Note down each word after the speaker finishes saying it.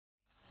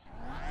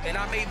And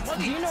I made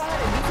money. Do you know how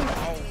to do some?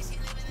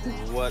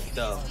 Oh. What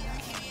the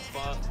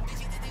fuck?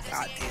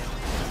 God damn.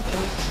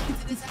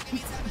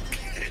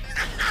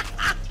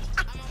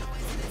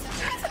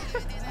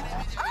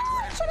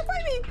 Oh, you're trying to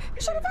fight me!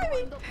 You're trying to fight me!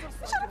 You're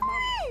trying to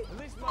fight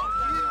me!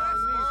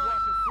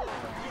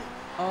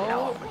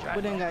 Oh,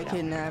 we done got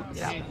kidnapped.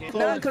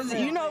 No, cause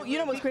you know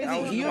what's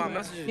crazy. You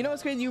know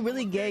what's crazy? You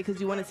really gay because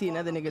you want to see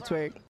another nigga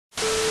twerk.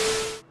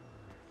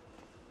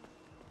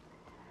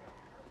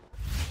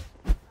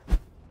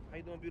 How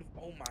you doing,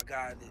 beautiful? Oh my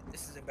God,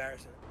 this is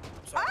embarrassing.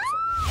 I'm sorry. Ah! I'm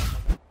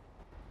sorry.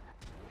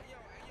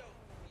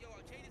 Yo,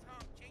 change this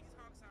honk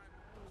sign.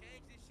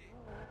 Change this shit. Oh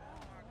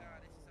my God,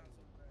 this shit sounds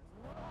so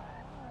embarrassing.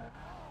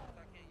 I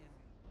can't use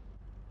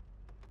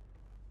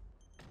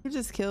it. You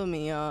just killed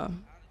me, y'all.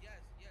 Yes,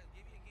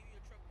 give me a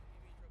trouble.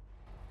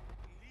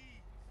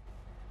 Please.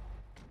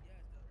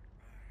 Yes, though.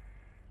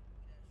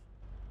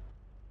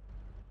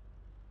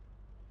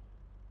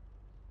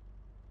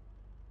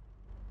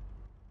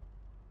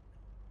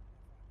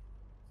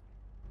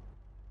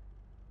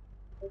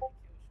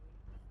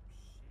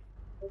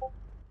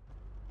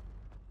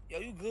 Yo,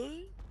 you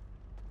good?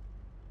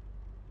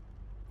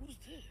 Who's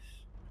this?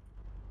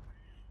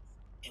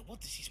 And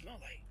what does she smell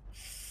like?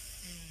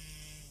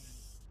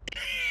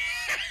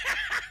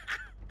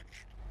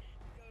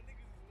 Yo,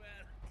 niggas is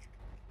mad.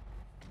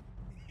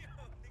 Yo,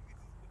 niggas is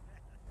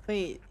mad.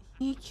 Wait,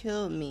 he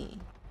killed me.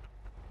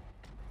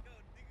 Yo,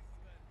 niggas is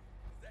mad.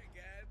 Is that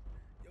Gab?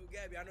 Yo,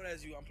 Gabby, I know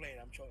that's you. I'm playing.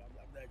 I'm trolling.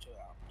 I'm dead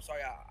trolling. I'm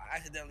sorry, I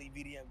accidentally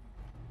VDM you.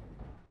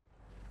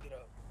 Get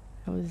up.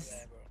 I was,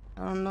 Bad, bro.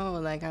 I don't know,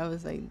 like I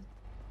was like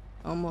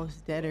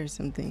almost dead or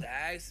something. It was an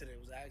accident. It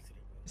was an accident,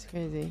 bro. It's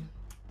crazy.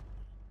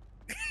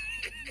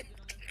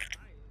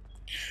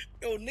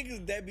 Yo,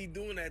 niggas that be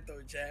doing that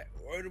though, chat.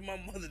 Word of my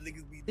mother,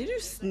 niggas be doing Did you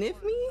that.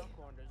 sniff me?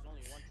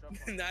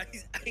 Nah, I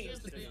ain't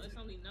It's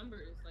only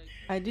numbers. Like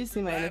I do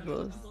see my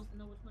nipples. I'm supposed to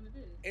know which one it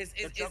is.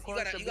 it's you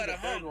gotta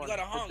hung. You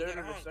gotta hung.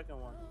 Second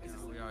one.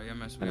 Yeah,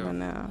 mess What about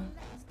now?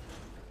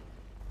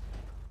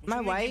 Am I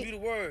Give white? you the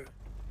word.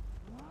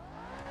 Yo,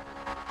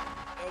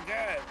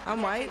 God.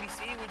 I'm white. I can't be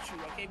seen with you.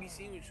 I can't be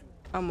seen with you.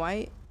 I'm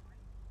white.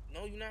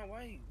 No, you're not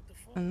white. What the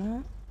fuck? I'm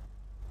not.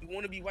 You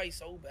want to be white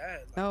so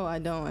bad. Like, No, I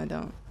don't.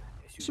 yes,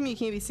 What you mean you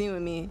can't be seen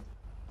with me?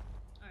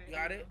 Alright, You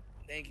got it?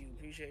 Thank you.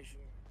 Appreciate you.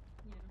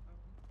 Yeah, no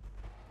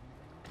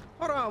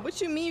problem. Hold on.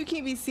 What you mean you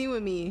can't be seen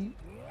with me?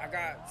 I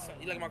got some.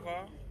 You like my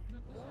car?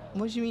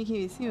 What you mean you can't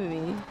be seen with me?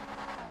 You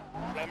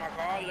like my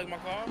car? You like my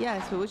car?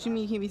 Yes, but what you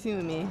mean you can't be seen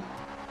with me?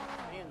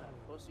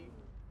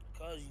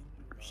 Cause you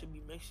should be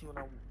mixing when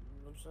I'm, you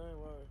know what I'm saying?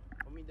 Word.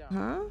 Put me down.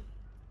 Huh?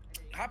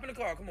 Hop in the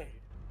car, come on.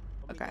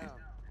 Put me Okay. down.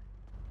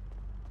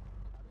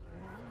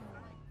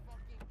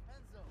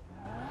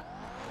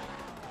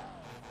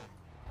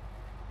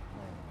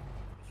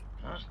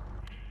 Huh?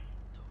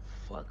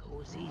 The fuck?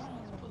 Who is these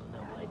niggas pulling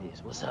up like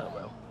this? What's up,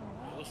 bro?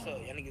 What's up?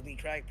 Y'all niggas need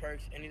crack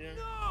perks, anything?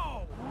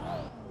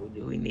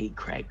 Do we need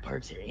crack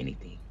perks or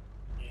anything?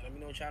 Yeah, let me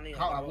know what y'all need.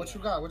 What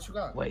you got? What you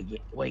got?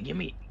 Wait, give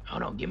me.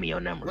 Hold on, give me your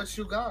number. What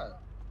you got?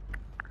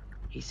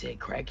 He said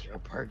crack or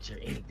perks or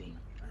anything.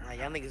 Nah,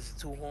 y'all niggas is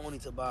too horny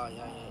to buy.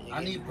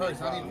 I need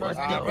perks. I need perks.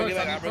 What I need the- Bring perks. it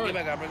back. I I need bring it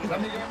perks. back. I bring it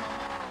Let me back. get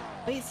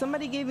my- Wait,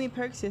 somebody gave me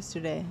perks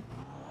yesterday.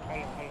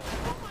 Hold on.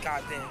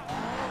 God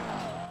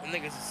damn.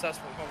 Them niggas is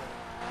suspect. Hold on.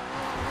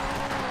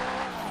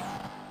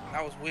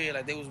 That was weird.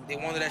 Like they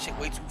wanted that shit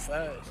way too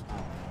fast.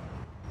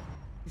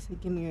 He said,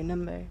 give me your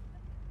number.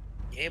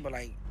 Yeah, but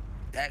like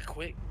that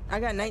quick. I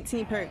got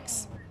 19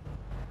 perks.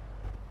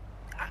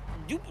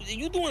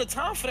 You doing the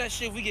time for that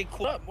shit if we get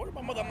caught up. What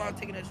about my mother? I'm not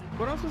taking that shit.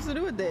 What am I supposed to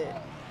do with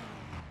that?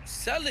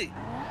 Sell it.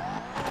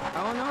 I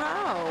don't know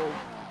how.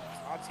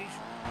 I'll teach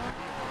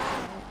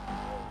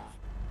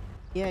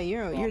you. Yeah,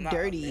 you're I'm not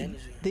dirty. managing.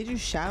 Did you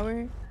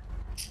shower?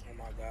 Oh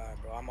my God,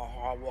 bro. I'm a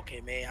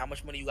hard-working man. How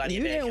much money you got in You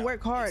your bank didn't account?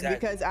 work hard Exactly.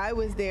 because I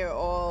was there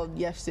all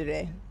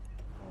yesterday.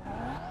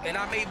 And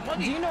I made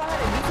money. Do you know how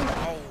to do some?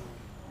 Oh.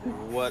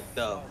 What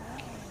the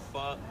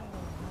fuck?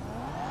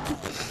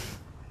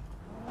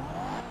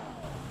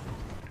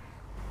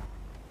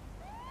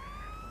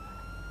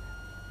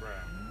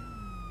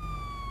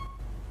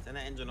 Turn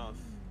the engine off.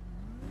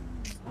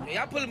 Hey,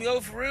 y'all pulling me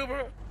over for real,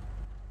 bro?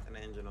 Turn the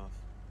engine off.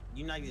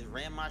 You not just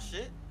ran my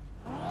shit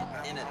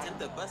and attempt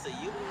to bust a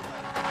U?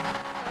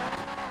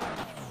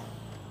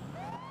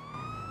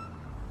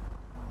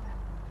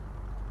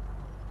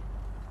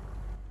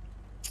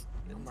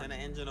 Turn the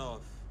engine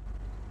off.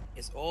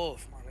 It's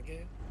off, my nigga.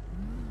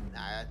 Nah,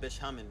 that bitch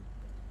humming.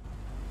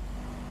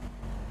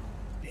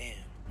 Damn.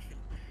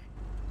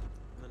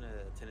 I'm in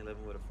a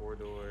 1011 with a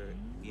 4-door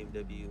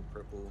BMW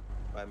purple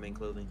by main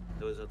clothing.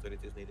 Those are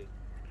 32s needed.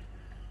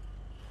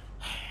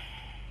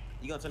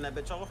 You gonna turn that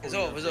bitch off? It's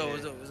off. It's off.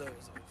 It's off. It's off.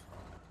 It's off.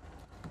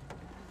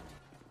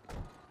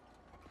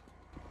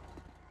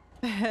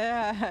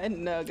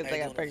 No, because I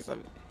got perks on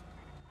me.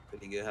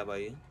 Pretty good. How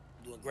about you?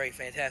 Doing great.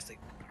 Fantastic.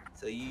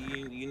 So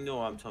you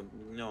know I'm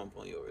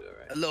pulling you over there,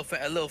 right? A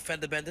little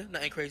fender bender.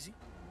 Nothing crazy.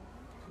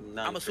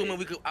 Not I'm assuming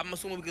we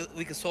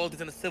could solve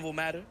this in a civil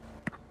matter.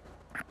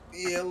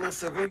 Yeah,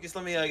 listen, bro, just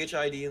let me get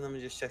your ID and let me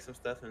just check some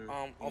stuff and.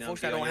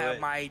 Unfortunately, I don't have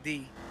my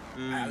ID.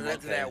 I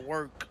left it at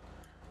work,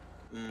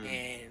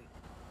 and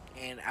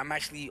I'm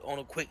actually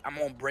I'm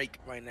on break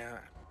right now.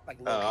 Like,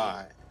 all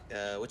right.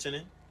 What's your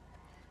name?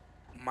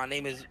 My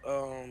name is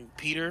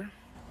Peter.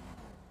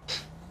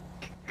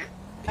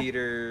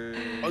 Peter.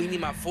 Oh, you need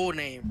my full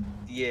name?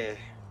 Yeah.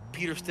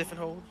 Peter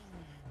Stiffenhold.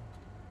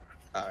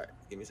 All right,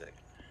 give me a second.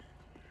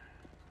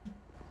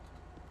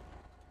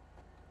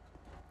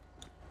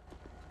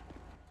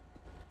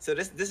 So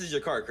this is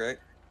your car,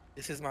 correct?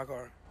 This is my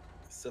car.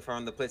 So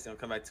from the place, it's gonna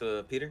come back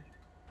to Peter.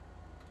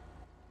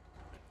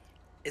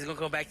 It's gonna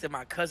come back to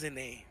my cousin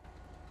name.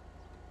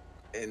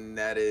 And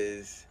that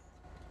is.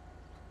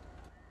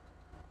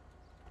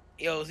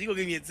 Yo, so you gonna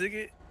give me a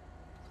ticket?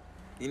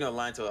 You know,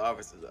 lying to an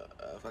officer is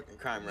a fucking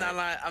crime,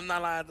 right? I'm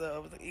not lying to an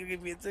officer. You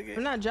give me a ticket?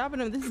 I'm not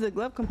dropping him. This is a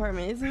glove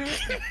compartment, isn't it?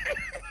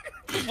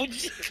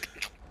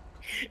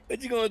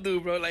 What you gonna do,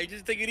 bro? Like,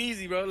 just take it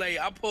easy, bro. Like,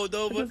 I pulled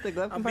over.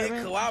 I'm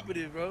being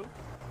cooperative, bro.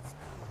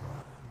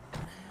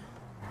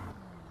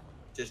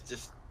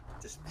 Just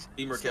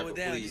be more careful,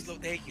 please.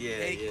 Thank you.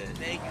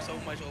 Thank you so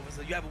much,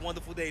 officer. You have a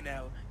wonderful day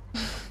now.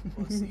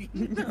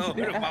 No,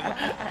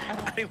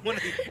 I didn't want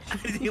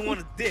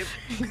to dip.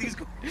 Yo,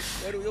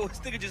 this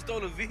nigga just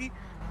stole a V.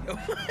 Yo,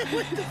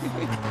 what the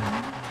fuck?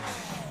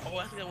 Oh,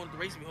 I think I wanted to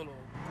race me. Hold on.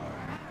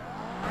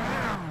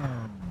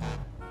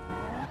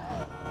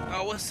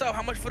 Oh, what's up?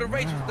 How much for the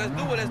race? Let's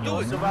do it.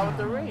 What's about with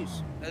the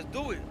race? Let's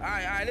do it. All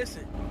right,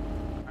 listen.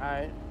 All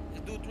right.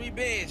 Let's do 3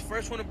 bands.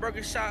 First one to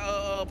Burger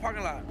Shot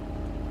parking lot.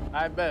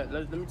 I bet.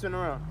 Let me turn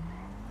around.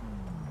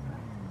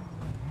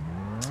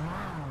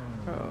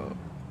 Oh.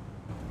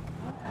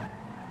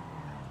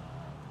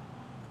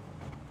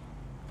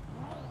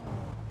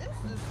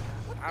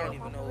 I don't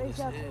even know what this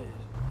is.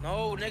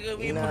 No, nigga,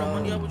 we ain't put no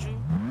money up with you.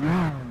 Come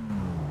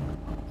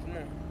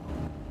on.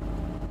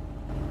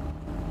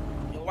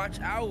 Yo, watch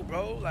out,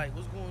 bro. Like,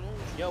 what's going on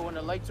with you? Yo, when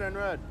the light turn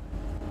red.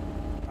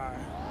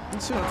 Alright.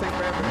 This shit don't take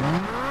forever.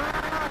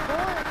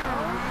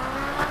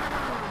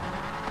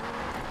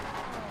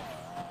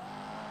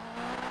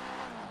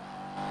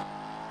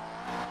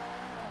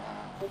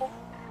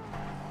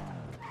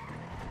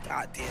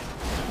 God damn.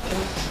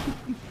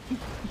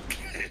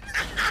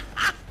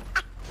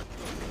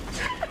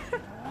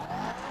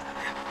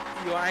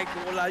 Yo, I ain't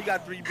gonna lie, you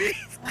got 3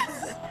 bigs.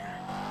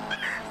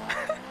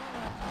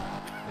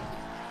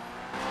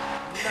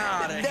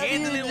 Nah, the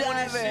handling on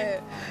this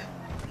shit.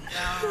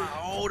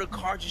 Nah, the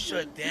car just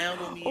shut down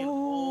on me and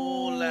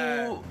all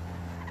that.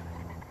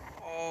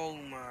 Oh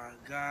my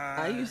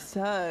god. You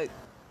suck.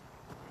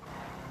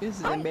 This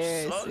is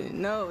embarrassing.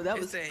 No, that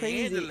was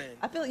crazy. Handling.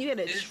 I feel like you had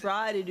to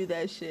try to do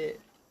that shit.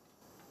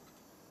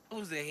 It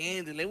was the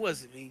handling. It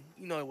wasn't me.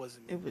 You know it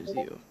wasn't me. It was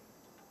you.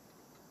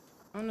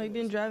 I don't know, you've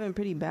been driving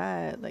pretty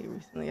bad, like,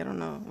 recently. I don't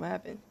know. What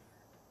happened?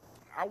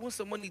 I won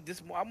some money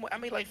this morning. I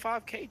made like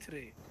 5K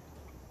today.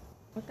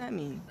 What that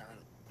mean? Nah,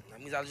 that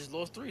means I just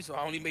lost 3, so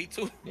I only made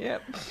 2.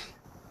 Yep.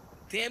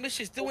 Damn, this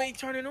shit still ain't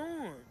turning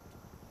on.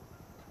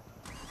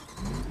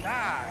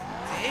 God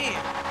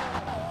damn.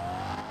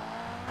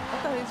 I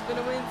thought he was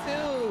gonna win,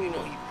 too. You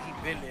know, he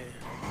been there.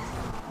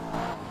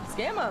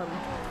 Scam him.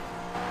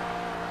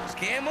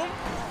 Scam him?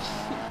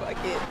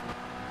 Fuck it.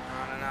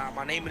 Nah.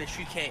 My name in the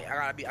street can't.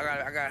 I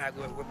gotta have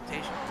good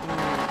reputation.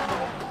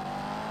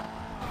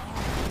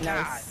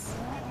 Nice.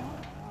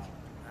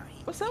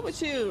 What's up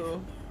with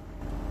you?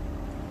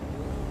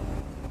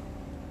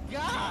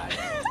 God.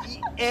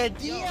 And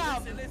Yo,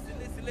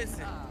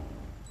 listen.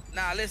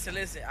 Nah, listen.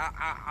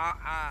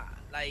 I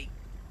like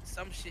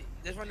some shit.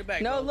 Just run it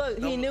back. No, bro.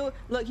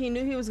 he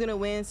knew he was gonna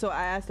win, so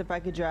I asked if I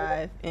could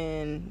drive,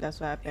 and that's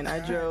what happened. I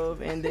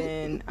drove, and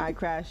then I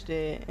crashed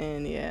it,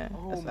 and yeah,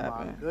 that's what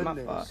happened. Goodness.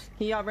 My fault.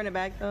 Can y'all run it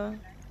back though?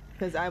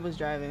 Cause I was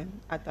driving.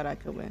 I thought I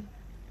could win.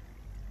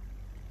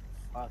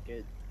 Fuck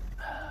it.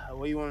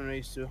 What you want to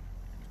race to?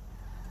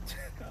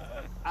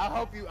 I'll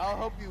help you.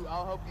 Actually, you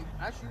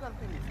gotta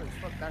pay me first.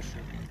 Fuck that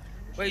shit.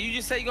 Wait, you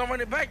just said you gonna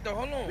run it back though?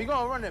 Hold on. We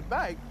gonna run it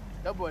back.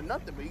 Double or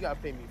nothing, but you gotta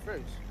pay me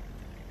first.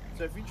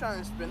 So if you trying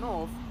to spin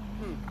off,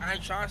 I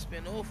ain't trying to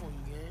spin off on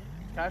you, man.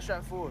 cash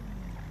out forward.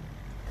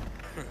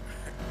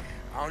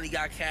 I only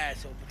got cash,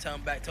 so tell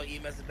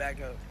EMS to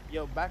back up.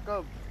 Yo, back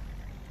up.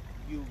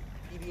 You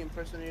PD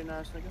impersonating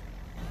ass nigga.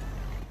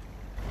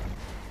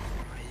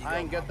 I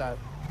ain't get that.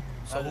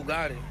 So who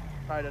got it?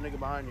 Probably the nigga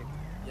behind you.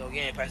 Yo,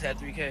 gang, pass that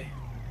 3K.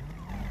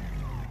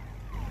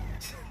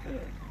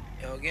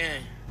 Yo,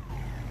 gang.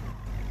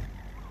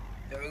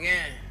 The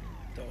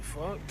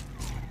fuck?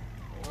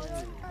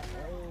 The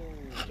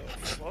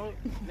fuck?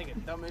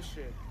 Nigga dumb as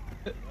shit.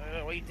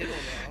 Why you did all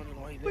that? I don't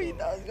know why you did What you all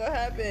thought was gonna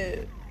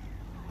happen?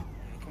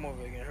 Come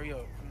over again. Hurry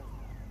up. Come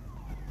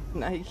on.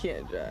 Nah, he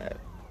can't drive.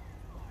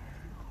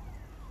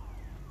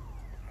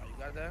 Oh, you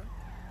got that?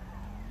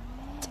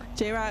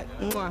 J-Rock,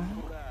 mwah.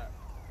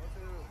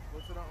 Go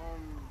to the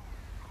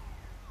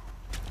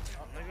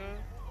Nigga,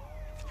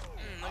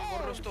 go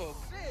to the store.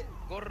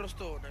 Go to the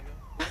store, nigga.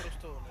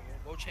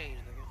 Go change,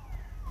 nigga.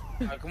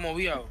 Alright, come on,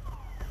 we out.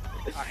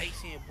 I hate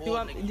seeing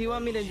bald niggas. Do you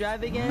want me to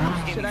drive again?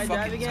 Get Should me I drive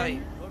fucking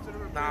again?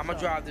 tight. Nah, I'm gonna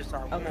drive this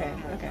time. Come Okay,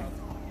 on, come on. okay.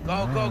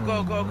 Go, go,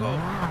 go, go, go.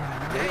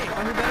 Oh,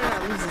 Damn. he better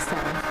not lose this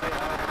time.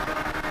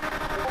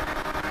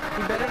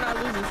 He better not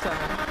lose this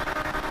time.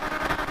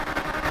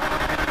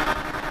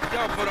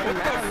 Yo, but what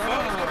the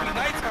fuck? It's gonna be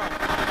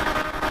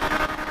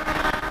nighttime.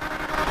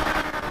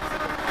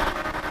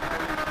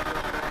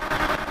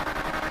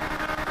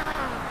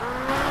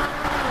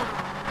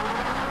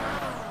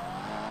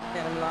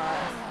 And I'm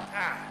lost.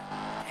 God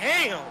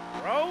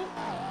damn, bro.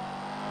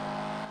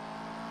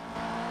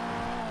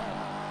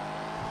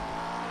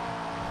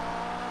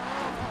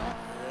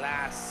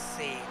 La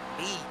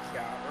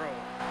semilla, bro.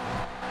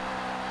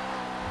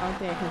 I don't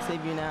think I can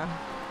save you now.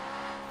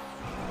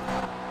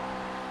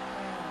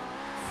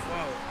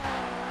 Fuck.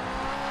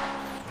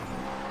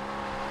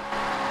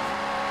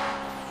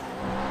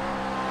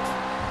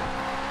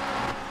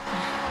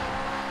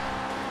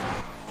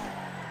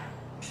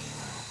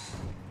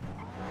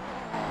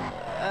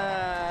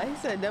 He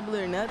said double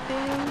or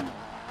nothing.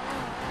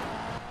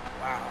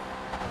 Wow.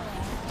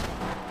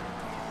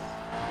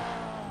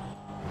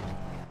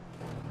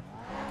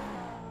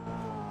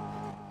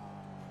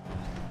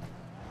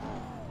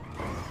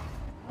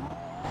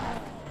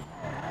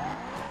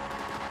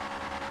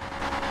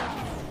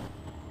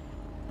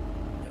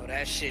 Yo,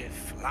 that shit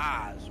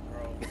flies,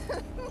 bro.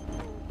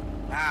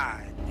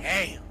 God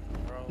damn,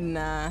 bro.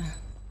 Nah,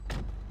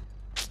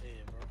 Yeah,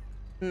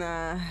 bro.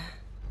 nah.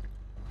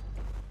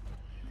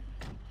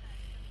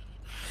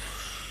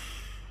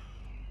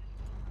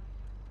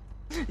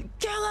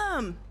 Kill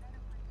him!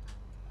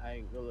 I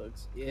ain't good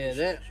looks. Yeah,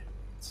 that.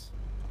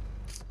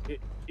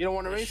 You don't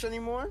want to race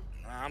anymore?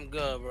 Nah, I'm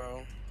good,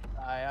 bro.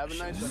 I have a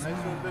nice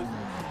one business.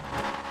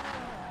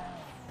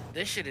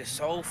 This shit is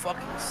so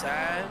fucking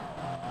sad.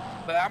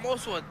 But I'm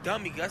also a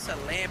dummy. That's a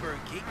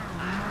Lamborghini.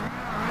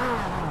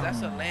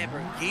 That's a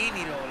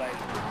Lamborghini though. Like,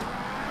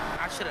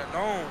 I should have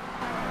known.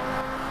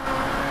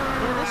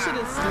 Yeah, this shit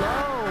is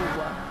slow.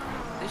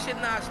 This shit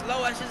not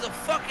slow. That's just a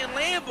fucking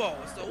Lambo.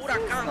 So what I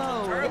count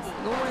Slow. to turbo. It's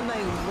going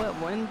like what,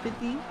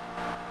 150?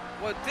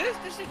 What this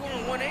shit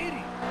going 180.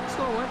 It's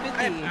going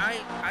 150.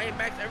 I ain't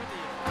maxed everything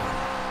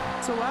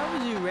yet. So why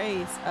would you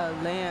race a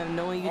Lam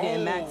knowing you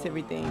didn't max Oh.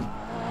 everything?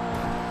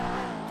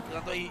 Cause I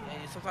thought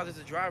sometimes it's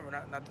the driver,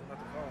 not the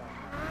car.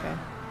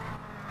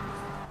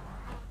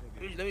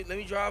 Okay. Let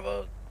me drive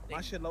up.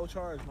 My shit low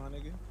charge, my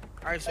nigga.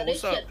 All right, so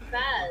what's up?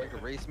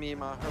 Nigga, race me in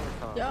my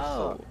Huracan.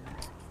 Yo,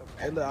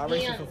 Hey, look, I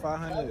race you for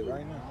 500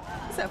 right now.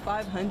 is that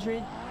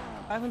 $500?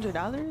 $500? I'm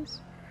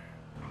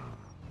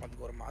about to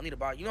go to I need to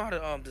buy. You know how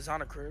to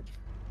design a crib?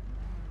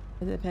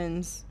 It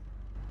depends.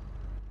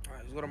 All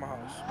right, let's go to my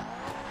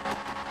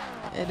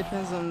house. It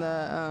depends on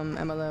the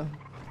MLO. All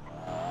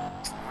right,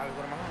 let's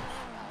go to my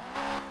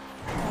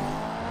house.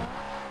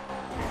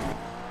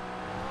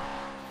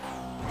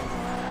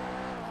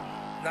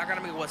 Now I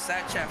gotta make a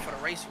WhatsApp chat for the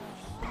racers.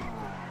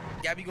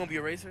 Gabby, you gonna be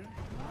a racer?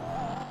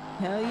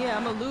 Hell yeah,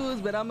 I'ma lose,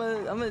 but I'ma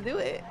do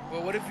it.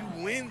 Well, what if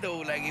you win though?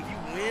 Like, if you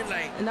win,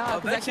 like, Nah,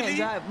 cause I eventually,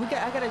 can't drive.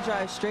 I gotta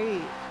drive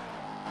straight.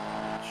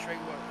 straight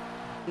what?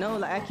 No,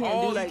 like I can't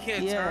Oh, do you like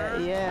can't yeah,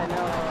 turn? yeah. No,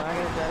 I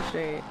gotta drive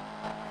straight.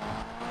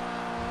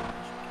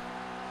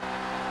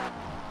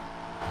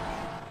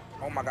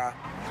 Oh my god.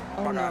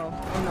 Oh my no,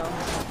 god.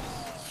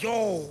 oh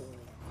Yo.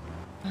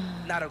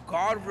 Now the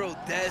guardrail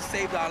dead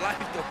saved our life.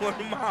 The word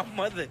of my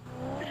mother.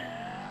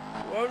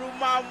 Word of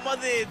my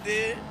mother,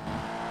 dude.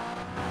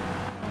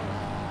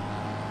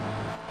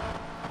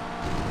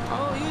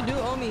 Oh, you do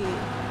owe me.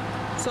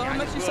 So Yeah, how I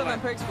much just you feel selling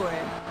like- perks for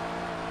it?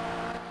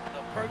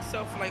 The perk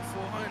sell for like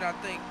 400, I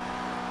think.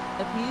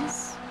 A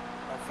piece?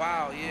 A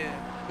vial, yeah.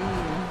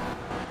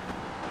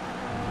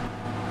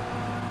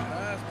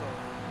 That's though.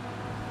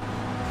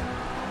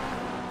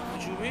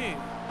 What you mean?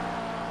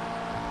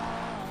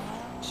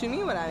 What you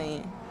mean what I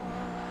mean?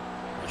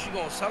 What you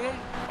gonna sell them?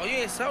 Oh, you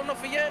ain't selling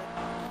nothing yet?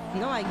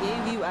 No, I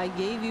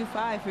gave you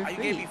 5 for Oh, free.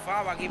 you gave me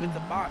 5, I gave it to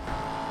Bot.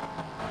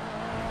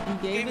 You You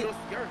gave gave me it? those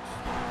skirts.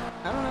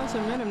 I don't know,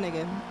 some random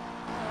nigga.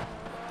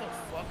 What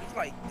the fuck? It's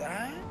like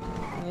that?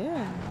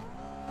 Yeah.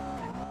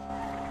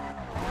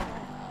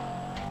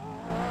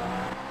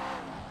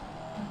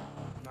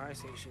 Nah, I ain't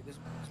saying shit. This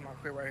is my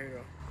crib right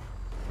here,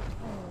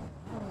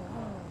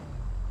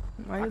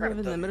 Why I you got a live in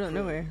the W middle of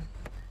crib. nowhere?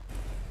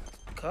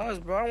 though. Cause,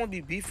 bro, I don't wanna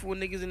be beefing with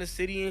niggas in the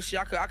city and shit.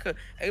 I could,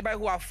 everybody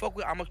who I fuck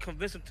with, I'ma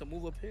convince them to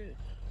move up here.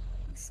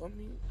 You feel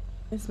me?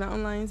 It's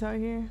mountain lions out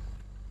here.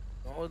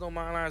 No, there's no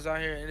mountain lions out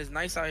here, and it's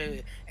nice out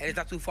here, and it's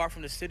not too far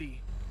from the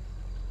city.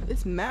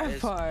 It's mad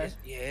far.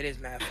 Yeah, it is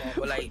mad far,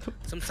 but like,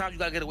 sometimes you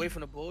gotta get away from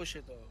the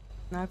bullshit, though.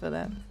 Nah, I feel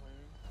that.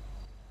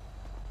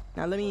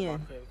 Now let me in.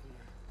 Okay,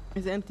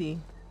 It's empty.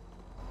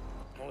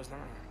 no, it's not.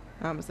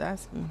 I'm just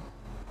asking.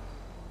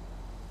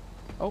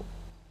 Oh,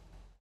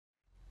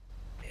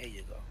 There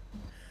you go.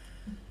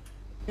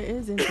 it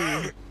is empty.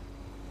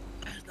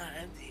 It's not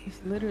empty.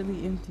 It's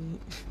literally empty.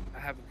 I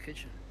have a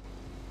kitchen.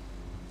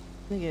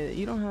 Nigga,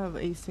 you don't have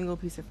a single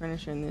piece of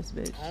furniture in this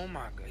bitch. Oh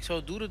my god. So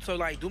do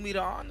me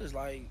the honors,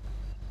 like, you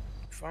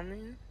feel me?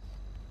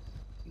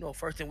 You know,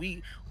 first thing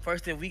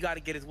we gotta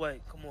get is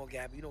what? Come on,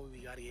 Gabby. You know what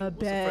we gotta get. A What's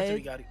the first thing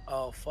we bed. gotta?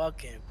 Oh,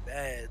 fucking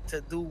bed.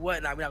 To do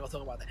what? Nah, we're not gonna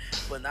talk about that.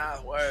 But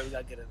nah, word. We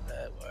gotta get a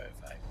bed. Word,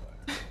 fact,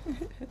 word. Let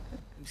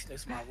me see.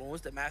 This is my room.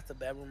 It's the master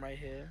bedroom right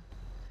here,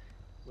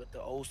 with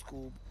the old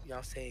school, you know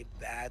what I'm saying,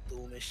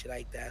 bathroom and shit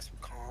like that. Some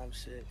calm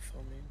shit.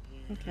 Feel me?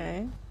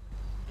 Okay.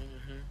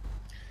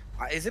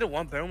 Is it a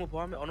one bedroom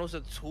apartment? Oh no, it's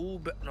a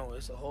no,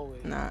 it's a hallway.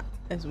 Nah,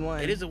 it's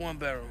one. It is a one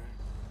bedroom.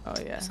 Oh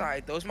yeah. It's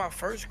alright though. It's my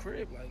first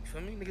crib. Like,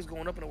 feel me? Niggas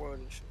going up in the world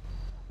and shit.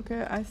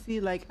 Okay, I see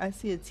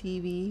a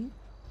TV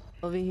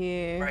over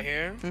here. Right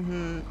here.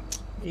 With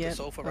the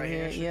sofa right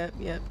here.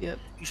 Yep.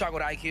 You try to go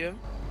to IKEA?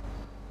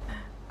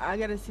 I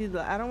gotta see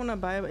I don't wanna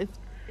buy it.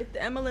 If the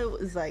MLA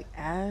is like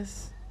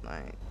ass,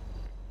 like.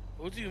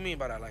 What do you mean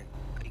by that? Like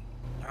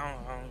I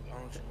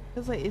don't.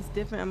 Cause like it's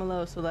different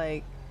MLO, so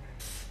like.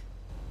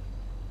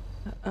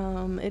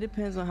 It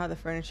depends on how the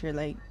furniture,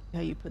 like how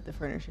you put the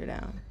furniture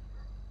down.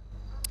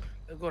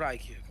 Let's go to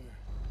IKEA. Come on.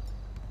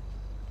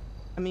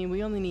 I mean,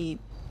 we only need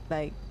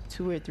like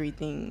 2 or 3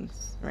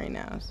 things right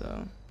now,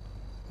 so.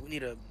 We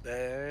need a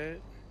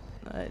bed,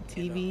 a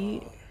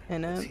TV,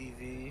 and a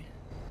TV,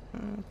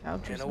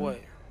 couch, and a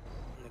what?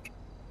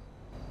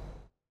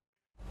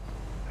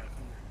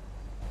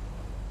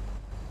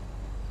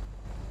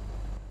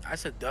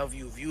 That's a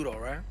W view though,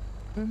 right?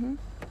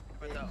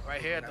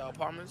 Right here at the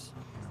apartments.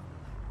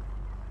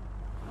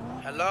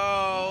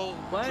 Hello,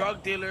 what?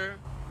 Drug dealer.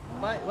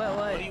 What?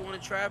 What do you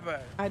want to trap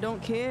at? I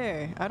don't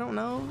care. I don't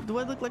know. Do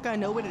I look like I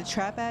know where to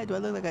trap at? Do I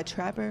look like a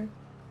trapper?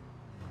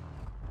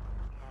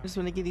 I just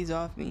want to get these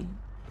off me.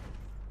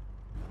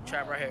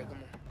 Trap right here. Come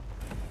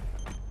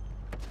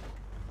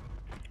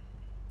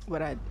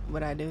on.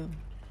 What I do?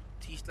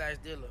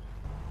 T/dealer.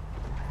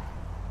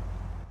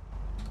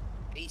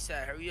 East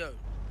side, hurry up.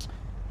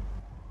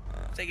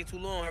 Taking too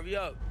long, hurry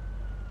up.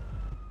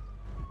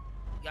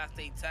 You gotta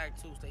stay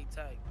tagged too, stay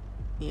tagged.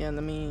 Yeah,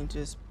 let me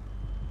just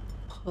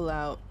pull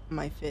out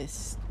my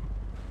fist.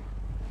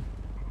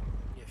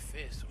 Your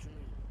fist? What you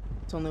mean?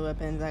 It's the only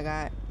weapons I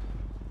got.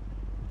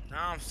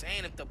 Nah, I'm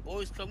saying if the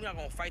boys come, we're not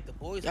gonna fight the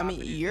boys. I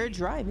mean, you're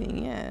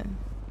driving, yeah.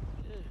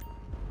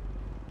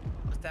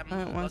 Bust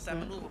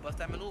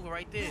that maneuver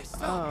right there.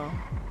 Oh.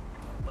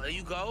 Well, there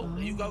you go.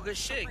 There you go. Good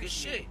shit. Good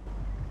shit.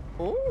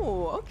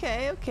 Oh,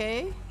 okay.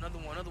 Another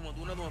one.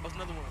 Do another one. Bust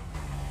another one.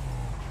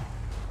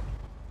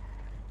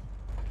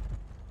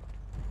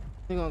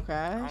 You gonna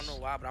crash? I don't know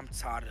why, but I'm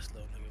tired of this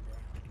little nigga,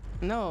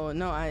 bro.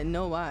 No, I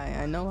know why.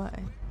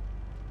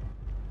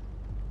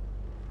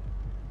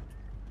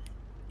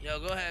 Yo,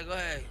 go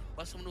ahead.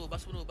 Bust a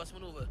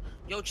maneuver.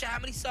 Yo, chat, how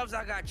many subs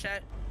I got,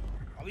 chat?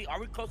 Are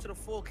we close to the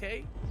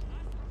 4K?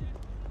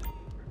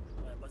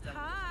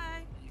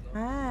 Hi.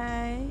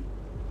 Hi.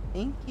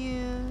 Thank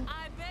you.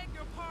 I beg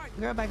your pardon.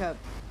 Girl, back up.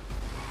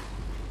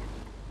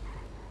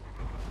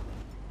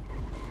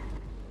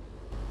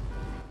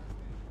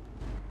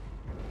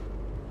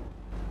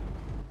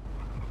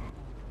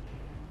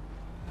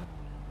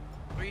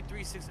 Three,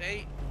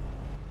 368.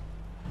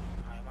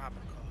 Alright, I'm hopping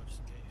the car just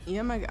in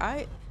case.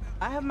 Yeah,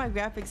 I have my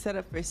graphics set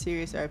up for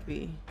serious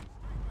RP,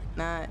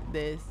 not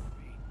this.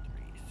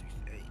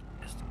 368.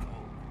 That's the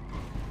code.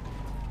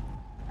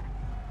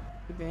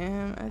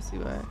 Damn, I see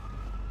what.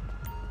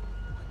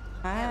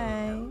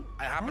 Hi.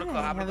 I hop in the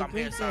car. I'm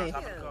here. Sorry,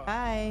 hop in the car.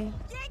 Hi.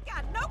 You ain't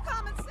got no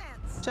common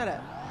sense. Shut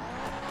up.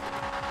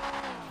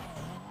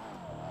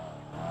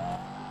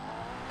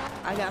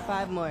 I got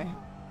 5 more.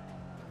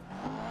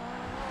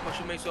 How much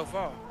you make so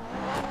far?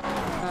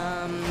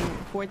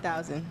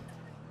 4,000.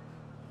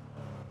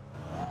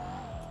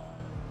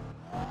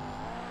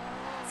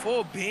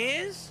 4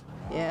 bins?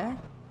 Yeah.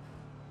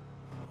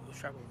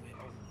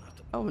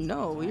 Oh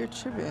no, you're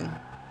tripping.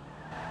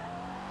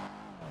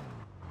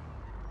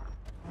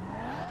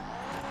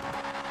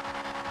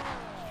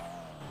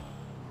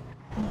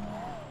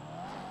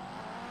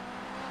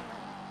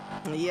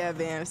 Yeah,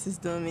 Vamps is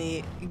doing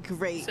me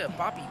great. You said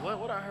Poppy,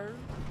 what I heard?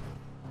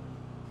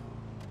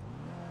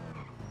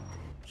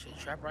 Shit,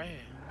 trap right here.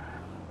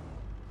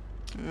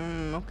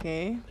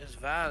 Okay. It's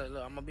valid.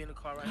 Look, I'm gonna be in the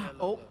car right here.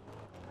 Look, look.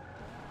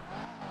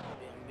 I'm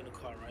gonna be in the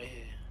car right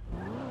here.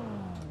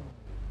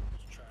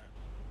 Let's try.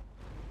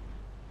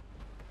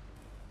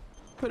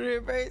 Put it in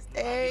reverse.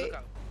 Hey. Look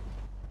out.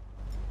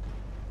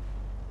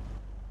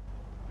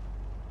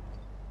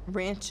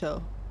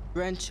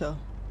 Rancho.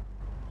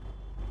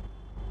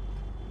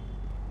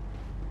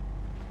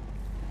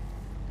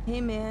 Hey,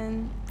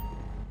 man.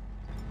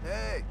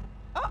 Hey.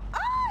 Oh,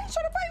 he's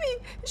trying to fight me.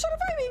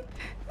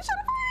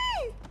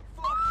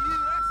 Fuck you,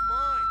 that's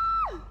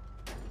mine.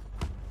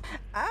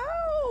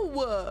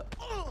 Ow.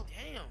 Oh,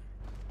 damn.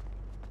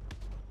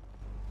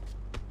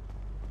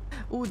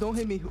 Ooh, don't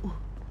hit me. Ooh.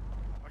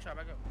 Watch out,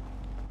 back up.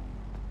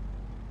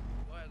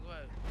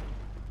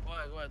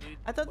 Go ahead, dude.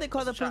 I thought they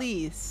called the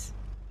police.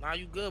 Nah,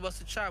 you good. Bust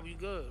the chop, you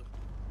good.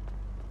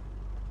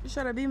 You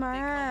trying to beat my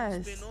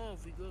ass. Spin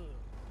off, we good.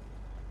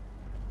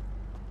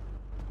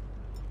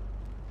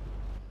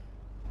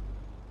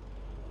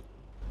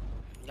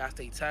 You gotta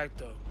stay tagged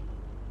though.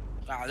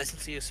 You gotta listen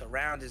to your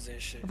surroundings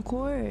and shit. Of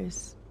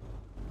course.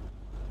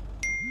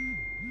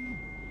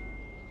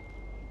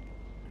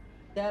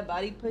 That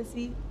body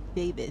pussy,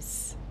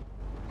 Davis.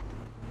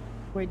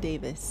 We're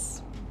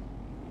Davis.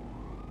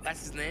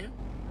 That's his name?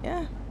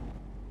 Yeah.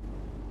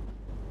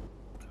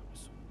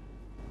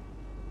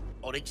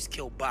 Oh, they just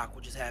killed Bach.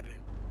 What just happened?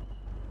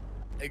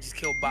 They just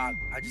killed Bach.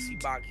 I just see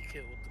Bach get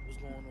killed. What's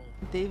going on?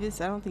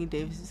 Davis, I don't think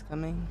Davis is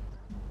coming.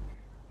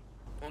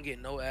 Don't get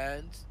no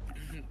ads.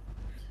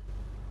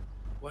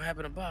 What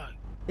happened to Bach?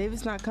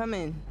 Davis not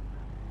coming.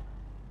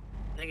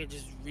 Nigga,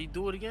 just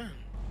redo it again.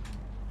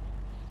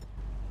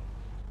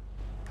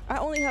 I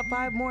only have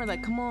 5 more.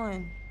 Like, come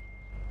on.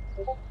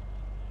 I'm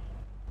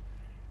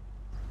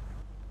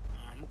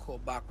gonna call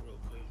Bach real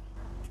quick.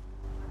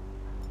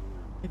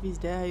 If he's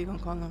dead, how you gonna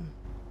call him?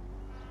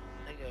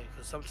 Nigga,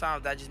 cause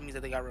sometimes that just means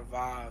that they got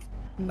revived.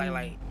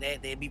 Like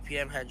their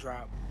BPM had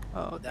dropped.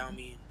 Oh. That don't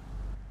mean.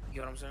 You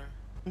get what I'm saying?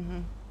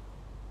 Mhm.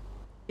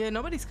 Yeah,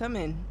 nobody's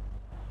coming.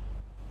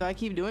 So I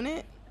keep doing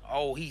it?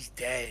 Oh, he's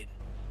dead.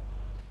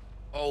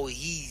 Oh,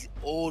 he's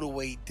all the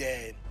way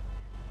dead.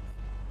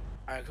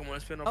 All right, come on,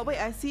 let's spin off. Oh wait,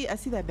 I see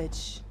that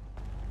bitch.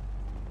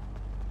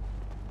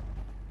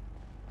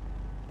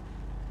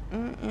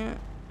 Yeah.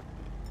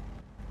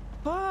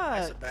 Fuck.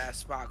 That's a bad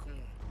spot. Come on.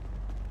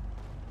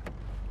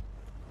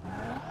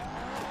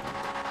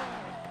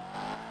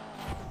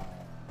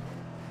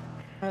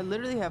 I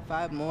literally have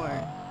 5 more.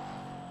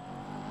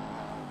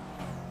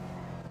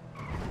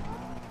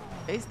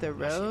 Face the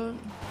road.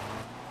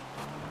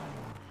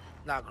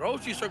 Nah,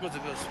 Grocery Circle's a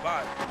good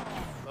spot.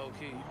 Low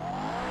key.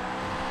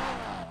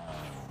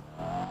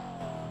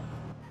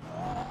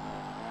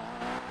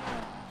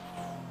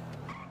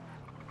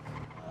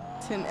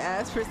 Ten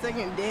ass per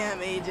second. Damn,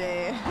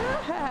 AJ.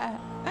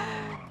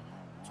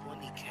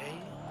 20K?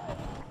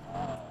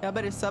 Y'all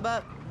better sub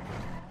up.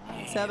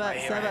 Sub up,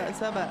 right, sub right. up,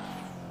 sub up.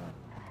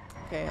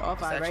 Okay, all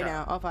 5 right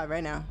now. All 5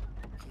 right now.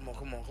 Come on,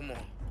 come on, come on.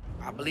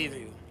 I believe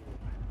in you.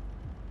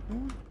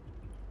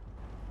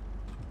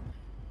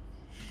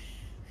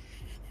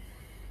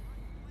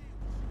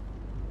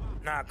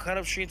 Nah, cut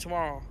up stream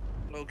tomorrow.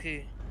 Low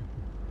key.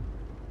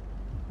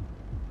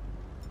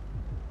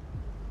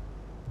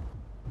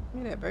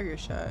 Give me that burger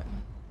shot.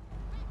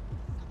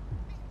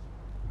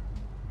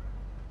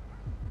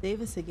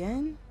 Davis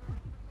again?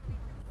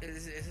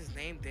 Is his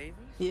name Davis?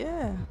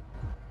 Yeah.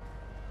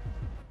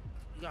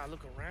 You gotta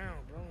look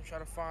around, bro. Try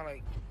to find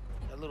like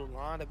that little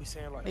line that be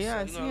saying like. Yeah,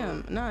 I so, see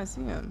him. No, I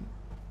see him.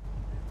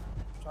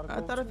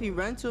 I thought if you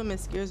run to him, it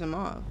scares him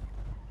off.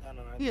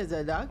 No. He is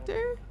a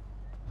doctor?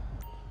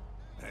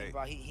 Hey.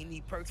 He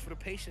need perks for the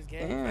patients,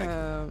 gang.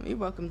 Damn. You're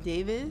welcome,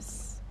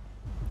 Davis.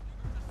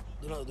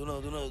 Do no.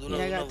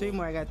 Yeah, I got 3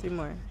 more. I got 3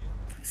 more.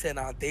 He said,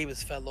 "Nah,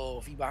 Davis fell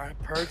off. He buying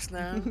perks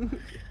now."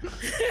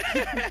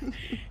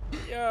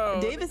 Yo.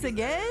 Davis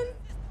again?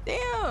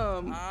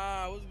 Damn.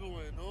 What's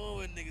going on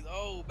with niggas?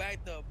 Oh,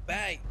 back to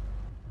back.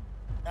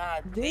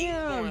 Nah,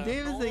 damn,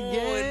 Davis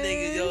again.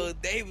 Niggas. Yo,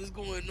 Davis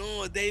going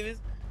on, Davis.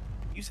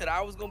 You said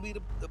I was gonna be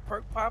the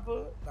perk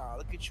popper. Nah,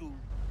 look at you.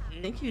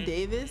 Thank you,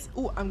 Davis.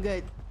 Ooh, I'm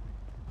good.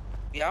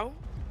 We out?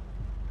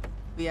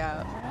 We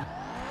out.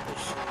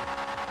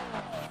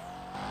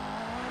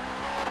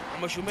 How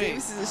much you made?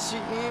 Davis is a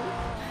street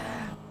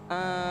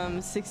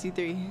name.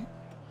 63.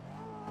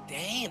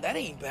 Damn, that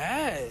ain't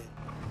bad.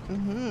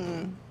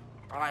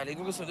 All right, let's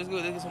go get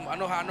some. I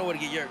know where to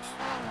get yours.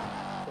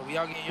 So we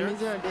all getting yours?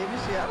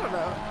 Davis? Yeah, I don't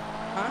know.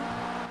 Huh?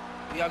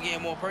 We all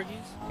getting more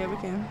perkies? Yeah, we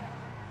can.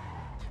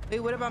 Wait,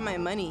 what about my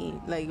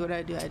money? Like, what do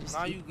I do? I just.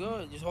 Nah, you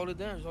good. Just hold it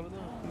down. Just hold it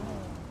down.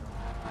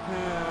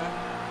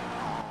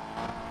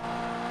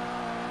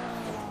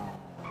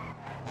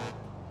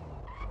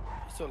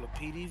 Still a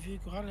PD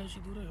vehicle? How the hell she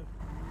do that?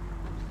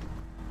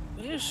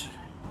 What is she?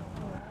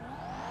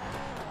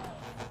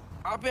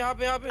 Hop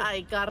in.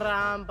 Ay,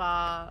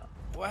 caramba.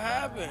 What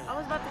happened? I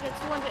was about to get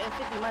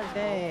 250 months.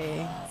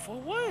 Hey. For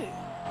what?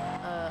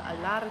 A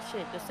lot of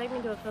shit. Just take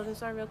me to a clothing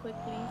store real quick,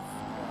 please.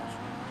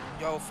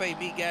 Yo, Faye,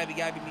 meet Gabby.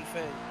 Gabby, meet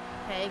Faye.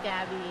 Hey,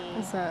 Gabby.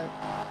 What's up?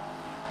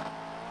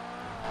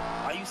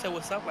 Why you said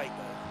what's up like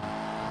that?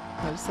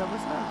 What's up?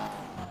 What's up?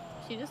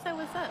 She just said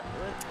what's up.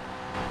 What?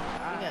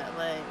 You got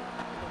like,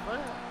 what?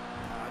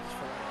 I just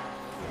feel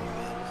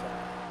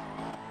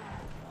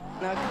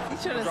No, like. you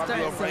should have Drop you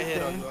started off right here,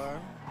 though, something. you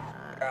alright?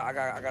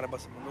 I got to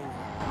bust a maneuver.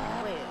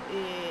 Wait,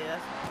 yeah,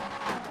 that's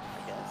I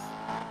guess.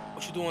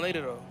 What you doing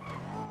later, though?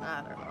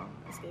 I don't know.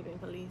 Escaping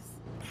police.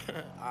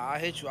 I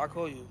hit you. I'll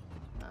call you.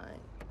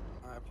 Alright.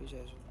 I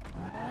appreciate you.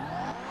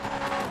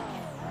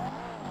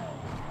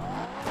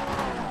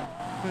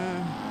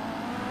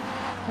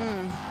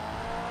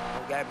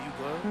 Oh, Gabby, you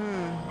good?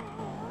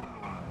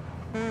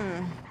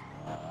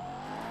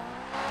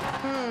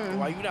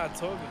 Why you not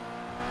talking?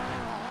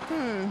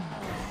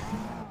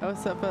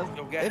 What's up?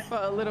 Yo, Gabby. It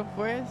felt a little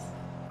forced.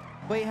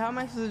 Wait, how am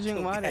I supposed to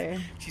drink water?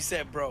 She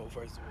said bro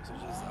first of all, so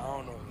just, I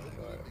don't know.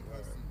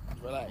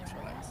 Relax.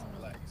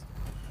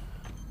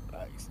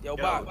 Yo,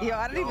 Bob. Yo,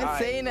 I didn't even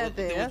say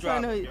nothing. That's why I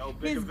know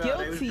he's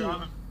guilty.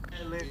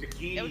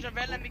 It was a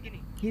red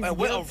Lamborghini. He's Wait,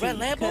 what, a red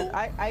guilty, 'cause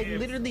Lambo? I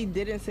literally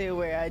didn't say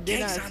where. I did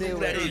not say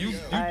where.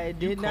 I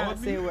did not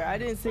say where. I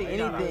didn't say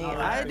anything.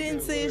 I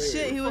didn't say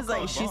shit. He was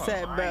like, she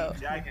said, bro,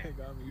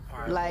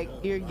 like,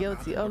 you're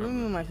guilty. Oh, let me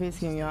move my face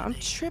here, y'all. I'm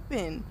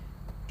tripping.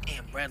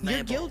 Damn, red Lambo.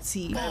 You're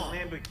guilty.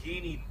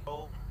 Lamborghini,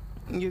 bro.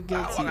 You're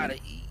guilty. I gotta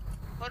eat.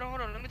 Hold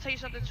on. Let me tell you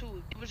something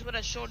too. It was with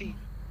a shorty.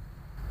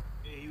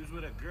 Yeah, he was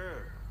with a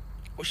girl.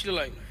 What she look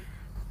like?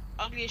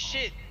 Ugly as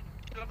shit.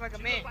 She looked like a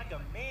man. Like a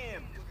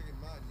man.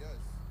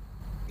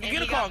 You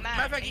get a call.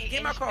 Matter of fact,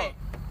 get my call.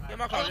 Get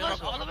my call.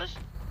 All of us?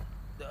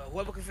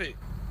 Whoever can fit.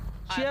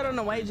 She had on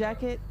a white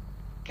jacket.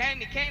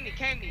 Cammy.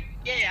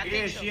 Yeah, I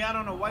think so. She had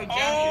on a white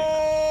jacket.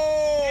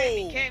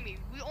 Oh! Cammy.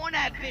 We on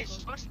that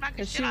bitch. Don't smack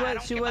the shit She out. I was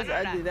don't she care was about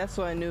none of ugly. that. That's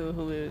why I knew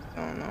who it was. I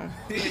don't know.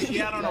 Yeah, she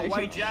had on a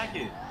white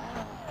jacket.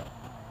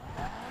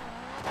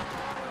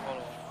 Hold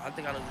on. I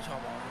think I know what you're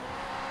talking about.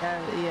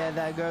 Yeah,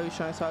 that girl you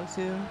trying to talk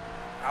to.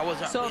 I was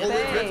So yeah.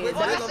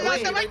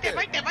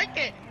 Right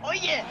there. Oh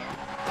yeah.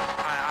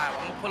 Alright,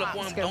 I'm gonna pull up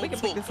one of them. We can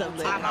pick this up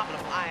later. I bet.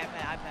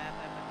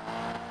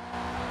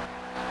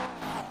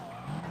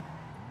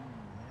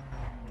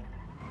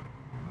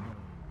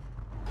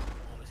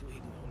 Let's see what he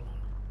doing. Hold on.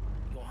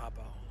 He gonna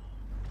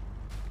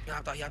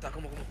hop out. He hopped out.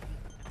 Come on.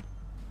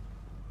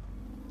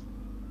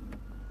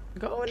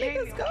 Go,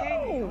 niggas,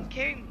 go.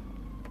 King.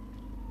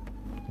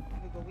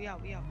 We out.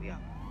 Yo,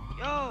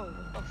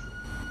 what the fuck?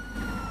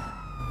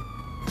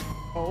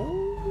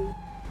 Oh.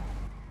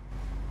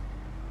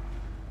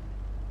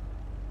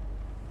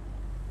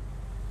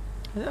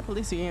 Is that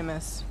police or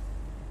EMS?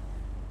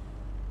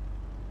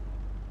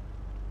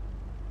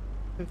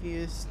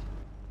 Confused.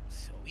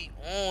 So we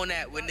on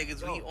that with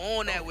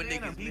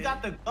niggas. He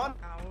got the gun.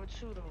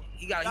 What you though?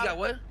 He got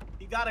what?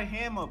 He got a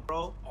hammer,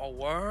 bro. Oh,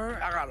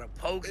 word? I got a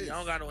pokey. I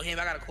don't got no him.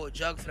 I gotta call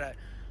Jug for that.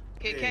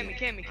 Okay, Cammy.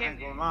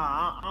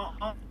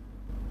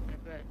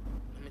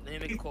 Let me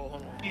make a call.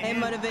 Hold on. Hey,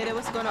 Motivated,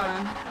 what's going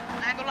on?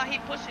 I ain't gonna lie, he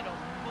pussy though.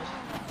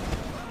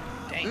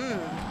 Dang.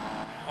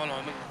 Hold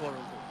on, make a call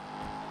real quick.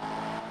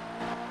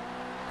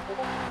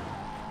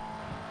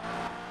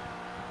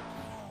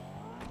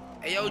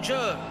 Hey, yo,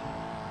 Jug.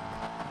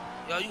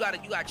 Yo, you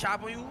got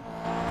chop on you?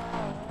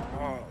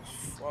 Oh,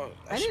 fuck.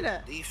 I need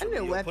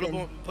a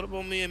weapon. Put up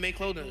on me and make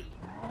clothing.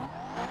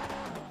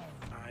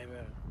 Alright,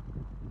 man.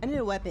 I need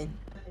a weapon.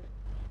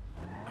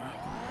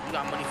 You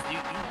got money for you.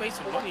 You made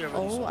some money already.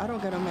 Oh, I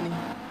don't got no money.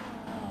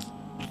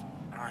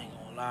 I ain't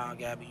gonna lie,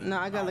 Gabby. No,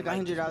 I got like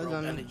 $100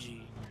 on me.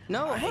 Energy.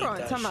 No, hold on.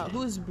 Time out.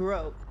 Who's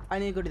broke? I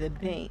need to go to the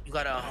bank. You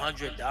got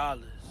 $100.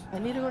 I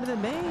need to go to the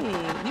bank.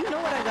 You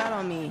know what I got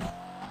on me.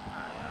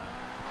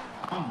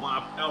 I'm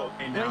wiped out.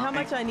 Wait, how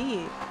much I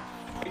need?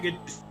 I get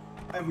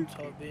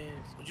 12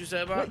 bands. What you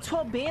say about? Wait,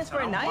 12 bands for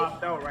a I'm knife?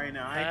 wiped out right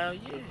now. Hell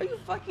yeah. Are you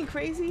fucking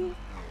crazy?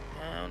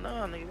 Hell no,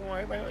 nigga.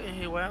 Won't everybody in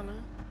here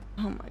wildin'?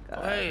 Oh my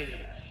god.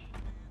 Hey.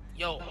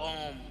 Yo,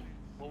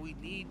 what we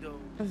need though?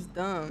 That's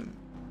dumb.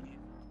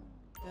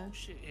 Oh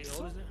shit, hey,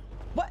 what is that?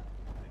 What?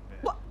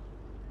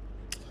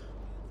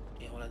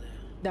 Yeah, what is that?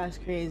 That's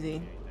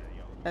crazy.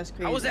 That's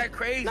crazy. How was that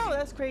crazy? No,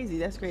 that's crazy.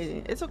 That's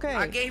crazy. It's okay.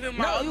 I gave him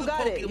my other you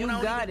got it. Pokemon.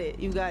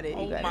 You got it.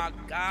 Oh my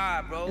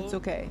god, bro. It's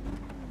okay.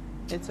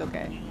 It's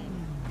okay.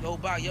 Yo,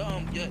 Bob, your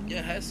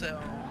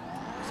headset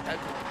it's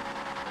echoing.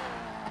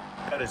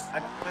 Got his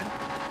second?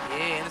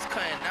 Yeah, and it's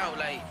cutting out.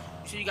 Like,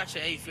 you sure you got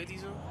your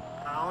 850s on?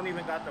 I don't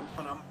even got them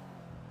on.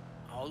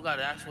 Oh, you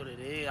gotta ask what it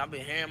is. I've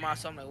been hearing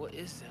myself like, what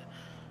is that?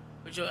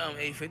 Put your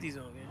 850s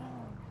on, man.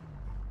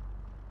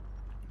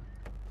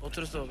 Go to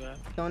the store, guys.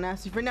 Don't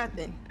ask you for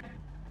nothing.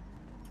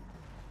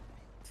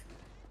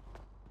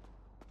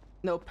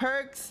 No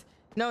perks.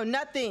 No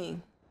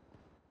nothing.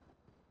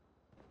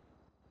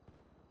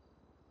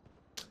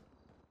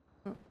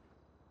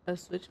 A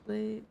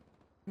switchblade.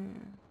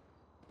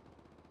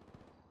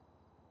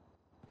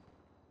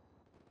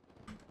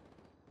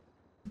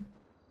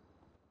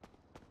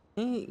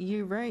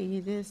 You're right. He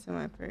did some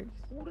of my perks.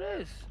 Who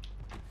this?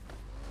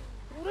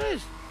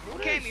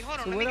 Cammy, hold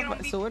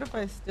on. So what if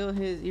I steal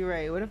his? You're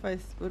right. What if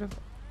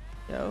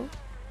yo?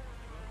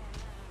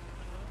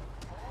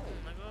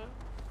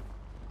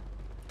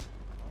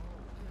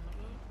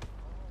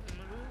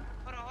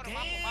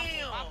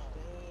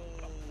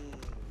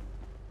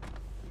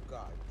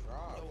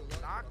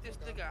 Knock this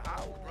nigga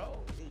out, bro.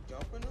 He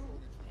jumping him?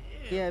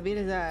 Yeah, beat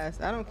his ass.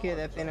 I don't care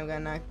that Fanum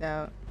got knocked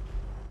out.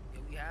 Yeah,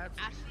 we had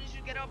to. As soon as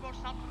you get up or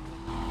something.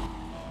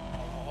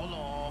 Hold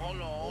on,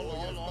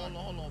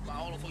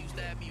 before you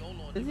stab me, hold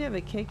on. Does he have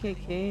a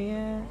KKK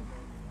yet?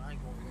 I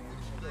ain't gonna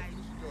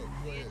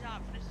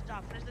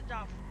Finish the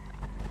job.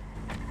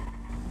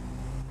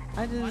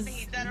 I I think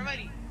he's just dead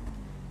already.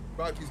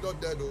 Right, he's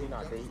not dead though. He's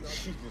not dead.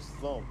 He's just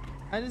slumped.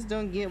 I just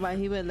don't get why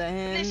he would let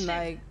him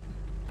like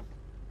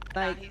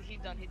He's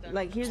done.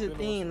 like here's the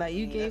thing, like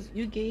you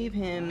gave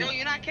him No,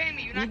 you're not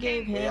Cammy. you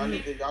gave him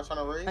Y'all trying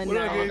to raise? a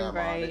knife,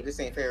 right? This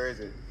ain't fair, is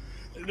it?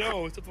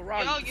 No, it's a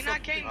Ferrari. Yo, you're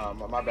not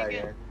Cammy. My bad,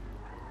 gang.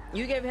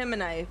 You gave him a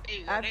knife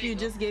after you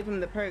just gave him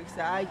the perks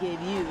that I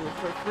gave you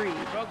for free.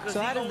 Bro, so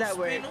how does that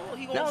work?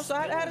 No, so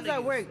how does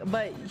that work?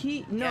 But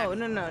he no,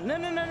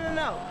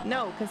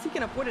 because he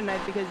can afford a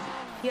knife because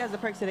he has the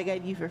perks that I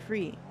gave you for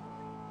free.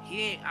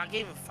 I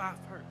gave him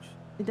 5 perks.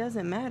 It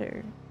doesn't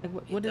matter. Like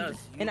what is?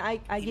 And I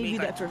gave you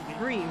that for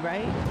free,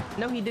 right?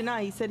 No, he did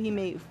not. He said he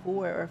made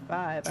 4 or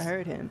 5. I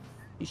heard him.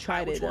 You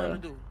tried it though.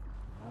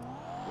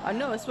 I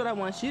know it's what I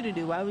want you to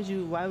do. Why would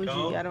you? I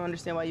don't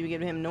understand why you would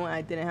give it to him knowing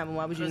I didn't have him.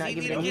 Why would you not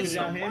give it to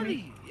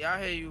me? Yeah,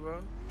 I hear you,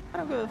 bro. I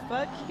don't give a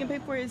fuck. He can pay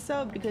for it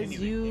himself because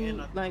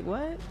you like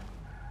what?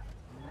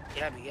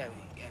 Gabby, I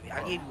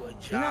gave you a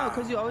job. No,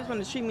 because you always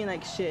want to treat me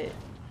like shit.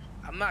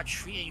 I'm not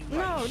treating you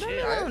like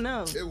shit.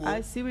 No.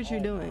 I see what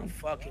you're doing.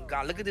 Fucking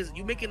God, look at this.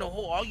 You making a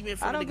whole argument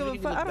for I don't give a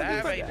fuck. I don't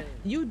give a fuck.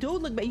 You do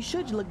look bad. You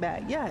should look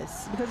bad.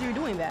 Yes, because you're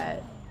doing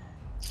bad.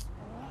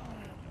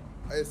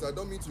 Hey, so I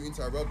don't mean to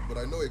interrupt, but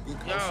I know a good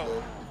counselor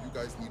if you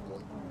guys need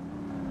one.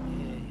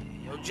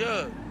 Yo,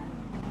 Jug.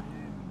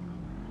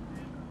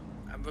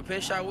 I'm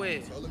prepared shot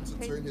with. Tell him to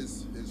turn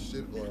his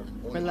shit or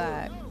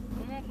relax.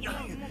 Yo.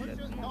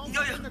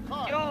 Get the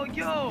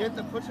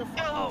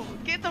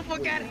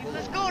fuck out of here.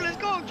 Let's go,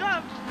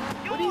 drop.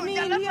 Yo, what do you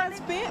mean he has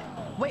fan?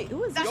 Wait,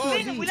 who is this?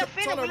 Fanum, we left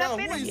Fanum.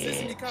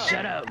 Yeah,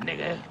 shut up,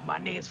 nigga. My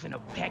niggas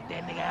finna pack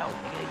that nigga out,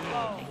 nigga.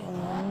 Yeah, nigga.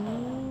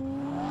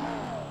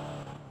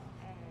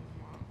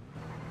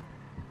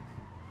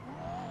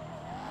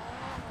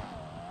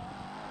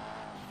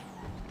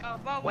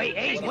 Wait,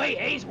 Ace, wait.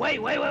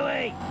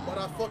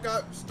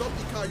 Motherfucker, stop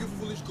the car, you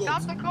foolish goat.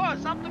 Stop the car.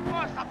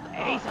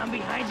 Ace, I'm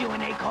behind you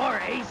in that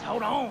car. Ace,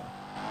 hold on.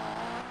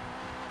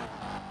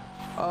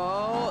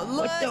 Oh,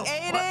 look,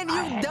 Aiden,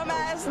 you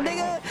dumbass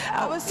nigga.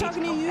 I was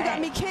talking to you, you got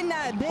me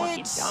kidnapped,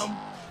 bitch.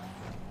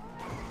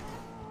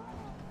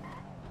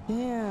 Damn.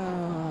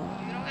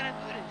 You don't gotta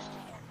do this.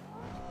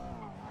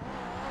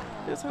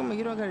 You're talking about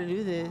you don't gotta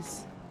do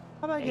this.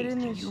 How about I get in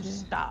this shit?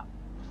 Stop,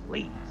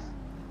 please.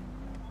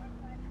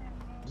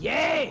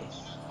 Yes!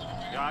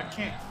 Yo, I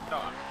can't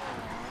stop.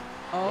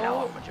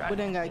 Oh, we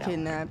done got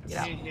kidnapped. Get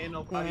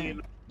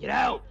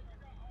out!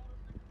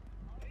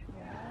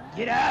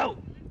 Get out!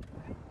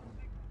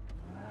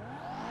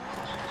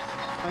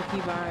 I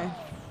keep on.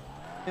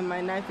 And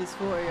my knife is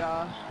for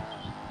y'all.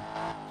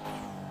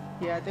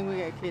 Yeah, I think we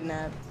got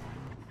kidnapped.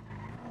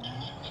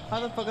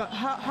 How the fuck?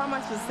 How am I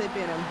supposed to stay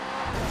Fanum?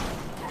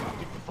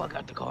 Get the fuck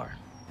out the car.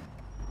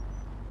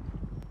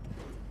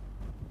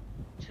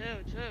 Chill.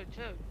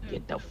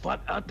 Get the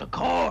fuck out the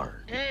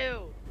car.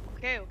 Chill.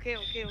 Okay. Okay,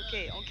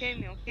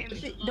 me.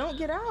 Don't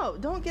get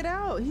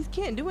out. He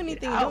can't do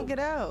anything. Don't get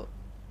out.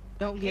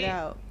 Don't get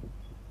out.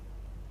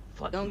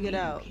 Fuck Don't get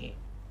out.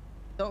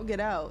 Don't get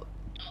out.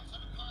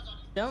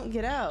 Don't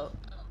get out.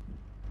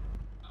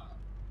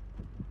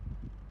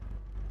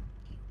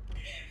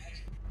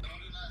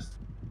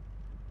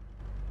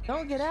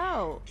 Don't get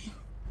out.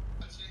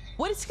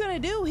 What is he gonna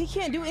do? He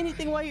can't do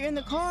anything while you're in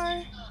the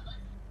car.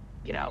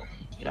 Get out.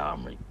 Get out,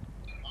 or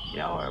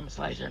I'm gonna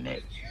slice her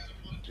neck.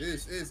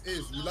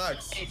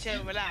 Relax. Hey,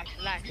 chill, relax.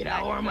 Get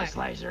out, or I'm gonna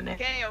slice her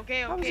neck.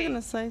 Okay. I was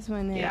gonna slice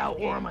my neck. Get out,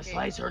 or I'm gonna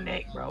slice her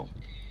neck, bro.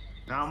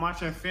 Now I'm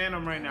watching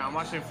Fanum right now.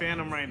 What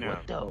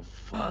the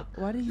fuck?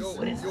 What are you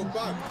saying? Yo,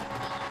 back.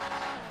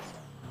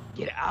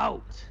 Get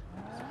out.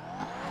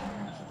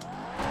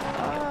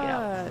 Get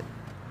out.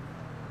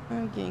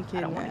 I'm getting kidnapped.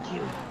 I don't want to kill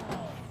you.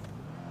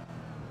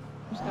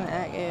 I'm just gonna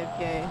act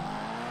AFK.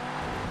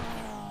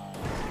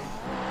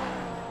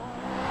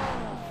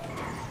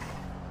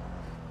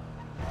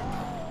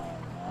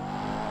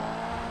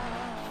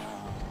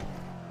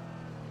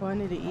 Oh, I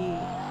need to eat.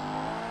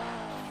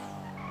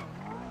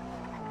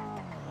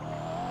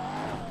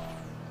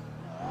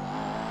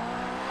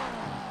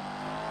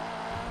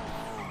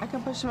 I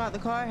can push him out the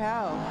car.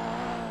 How?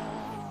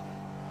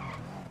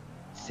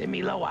 Send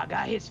me low. I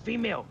got his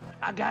female.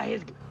 I got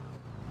his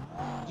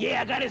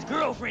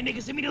girlfriend,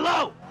 nigga. Send me the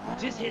low.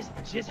 Just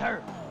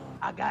her.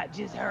 I got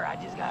just her. I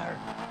just got her.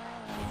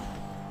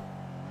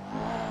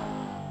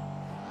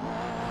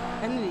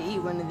 I need to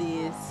eat one of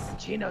these.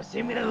 Chino,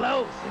 send me the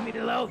low.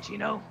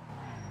 Chino.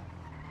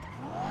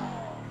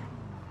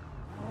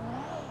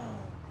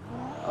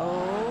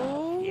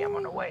 Oh. Yeah, I'm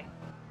on the way.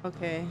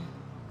 Okay.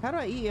 How do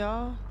I eat,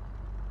 y'all?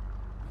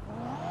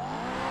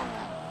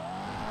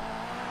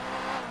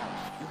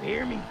 You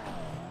hear me?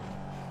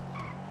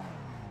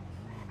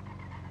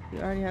 You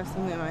already have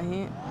something in my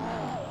hand.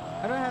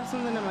 I don't have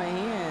something in my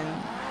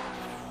hand.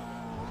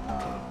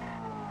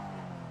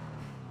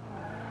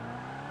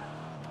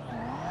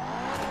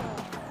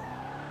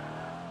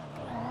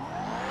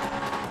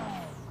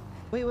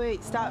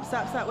 Wait, stop,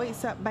 wait,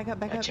 stop, back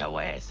up. Shut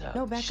your ass up.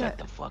 No, back Shut up.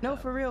 the fuck no,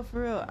 up. for real.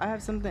 I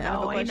have something. I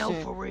have a No, ain't question.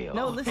 no for real.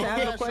 No, listen, I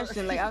have a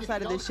question, like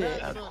outside of this shit.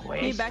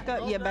 Can you back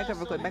up? Yeah, back up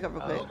real quick.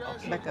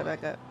 Okay.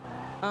 Back up.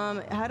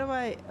 How do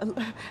I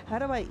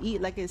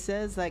eat? Like it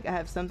says, like I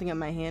have something in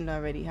my hand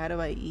already. How do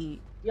I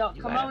eat? Yo,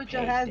 come on with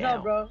your hands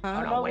up, bro.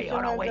 Hold on,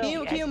 wait.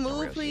 Can you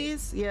move,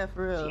 please? Yeah,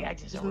 for real.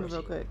 Just move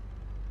real quick.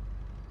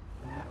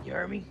 You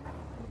heard me?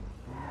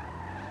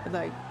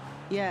 Like,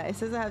 Yeah, it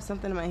says I have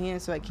something in my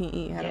hand, so I can't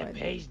eat. How do I?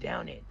 Page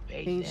down it.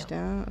 Page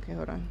down. Okay,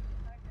 hold on.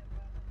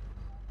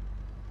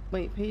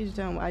 Wait, page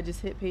down. I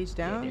just hit page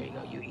down. Yeah, there you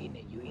go. You eating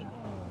it. You eating it.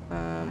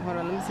 Hold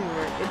on. Let me see what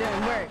works. It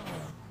doesn't work.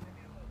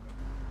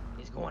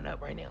 It's going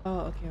up right now. Oh,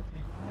 okay.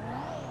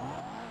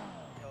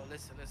 Yo,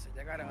 listen.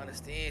 I gotta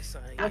understand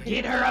something.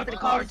 Get her out the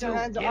car too.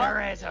 Get her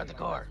ass out the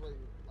car.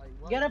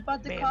 Get up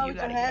out the car with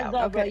your hands out.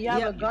 up, bro. Okay, You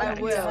have a gun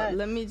in your hand.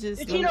 Let me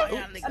just. You know,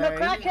 I'm a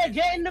crackhead.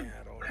 Get in the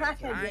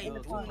crackhead. I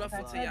ain't doing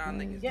nothing to y'all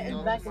niggas.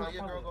 Getting back in the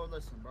car.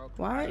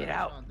 Why? Get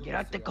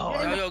out the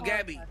car. Yo,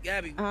 Gabby.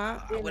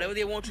 Whatever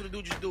they want you to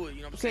do, just do it.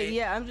 You know what I'm saying? Okay,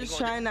 yeah, I'm just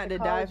trying not to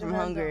die from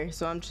hunger,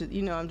 so I'm just,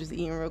 I'm just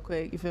eating real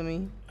quick. You feel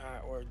me?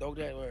 Alright, or don't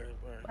that, or.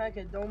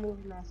 Crackhead, don't move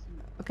your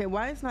seat. Okay,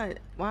 why it's not?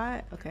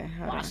 Why? Okay,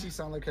 hold Why on. she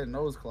sound like her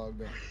nose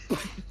clogged up?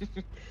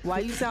 Why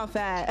you sound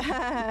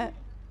fat?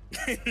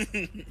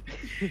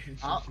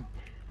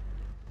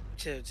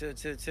 Chill.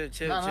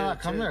 Nah,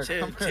 come here.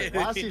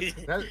 Why she?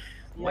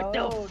 What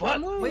the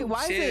fuck? Wait,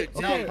 why is it?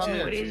 Okay,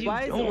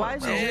 why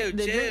is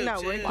the drink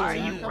not working? Why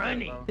are you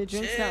running? The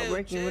drink's not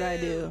working. What do I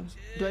do?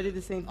 Do I do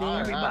the same thing?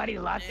 Everybody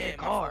lock their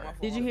car.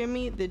 Did you hear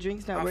me? The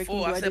drink's not working.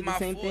 Do I do the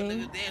same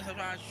thing?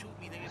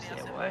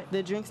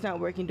 The drink's not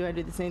working. Do I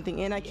do the same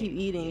thing? And I keep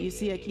eating. You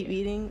see, I keep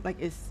eating. Like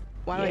it's.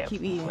 Why do I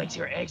keep eating? Flex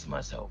your X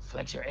muscle.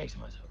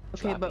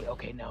 Okay, but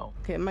okay, no.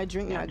 Okay, my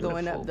drink not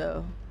going up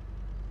though.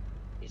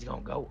 It's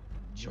gonna go.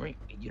 Drink.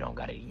 You don't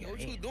got it in your hand.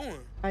 What you doing?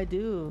 I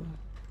do.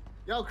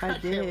 Yo, I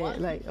did.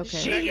 Like, okay.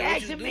 She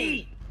asking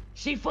me.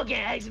 She fucking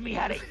asking me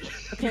how to eat.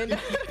 Okay.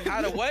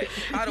 How to what?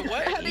 How to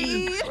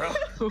eat, bro.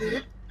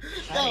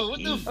 Yo,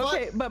 what the fuck?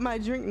 Okay, but my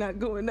drink not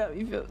going up.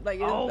 You feel like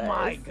it's oh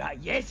my god,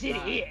 yes it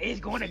is. It's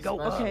going to go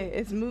up. Okay,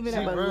 it's moving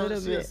up a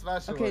little bit.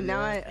 Okay, now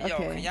I. Okay. Yo,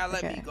 can y'all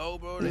let me go,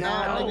 bro?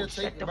 No,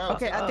 shut the fuck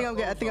okay, I think I'm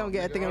good. I think I'm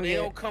good. They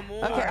don't come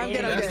on. Okay, I'm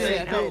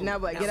good. Now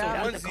what? Get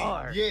out. the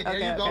car. Yeah, there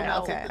you go.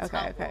 Now Okay.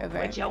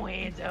 Put your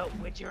hands up.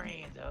 Put your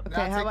hands up.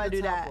 Okay, how do I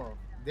do that?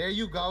 There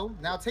you go.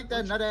 Now take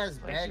that nut ass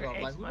bag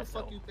off. Like, who the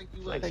fuck you think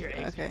you is?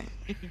 Okay.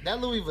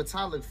 That Louis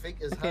Vuitton look fake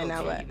as hell. Okay,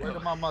 now what? Where to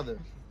my mother?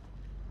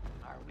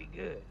 Are we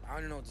good? I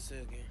don't know what to say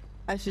again.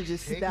 I should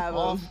just Take stab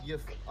off him. your.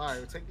 All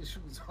right, take your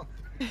shoes off.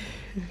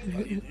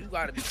 You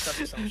gotta be tough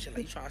or some shit.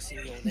 Like you trying to see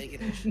me on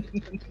naked and shit.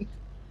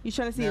 You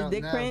trying to see his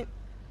dick print?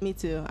 Me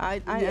too.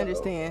 I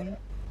understand.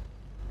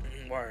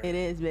 Word. It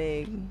is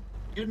big.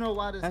 You know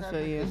why this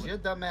happened? you. Because your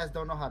dumb ass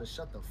don't know how to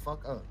shut the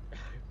fuck up.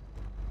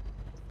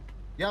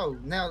 Yo,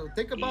 now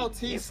think about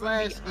T/E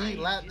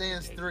lap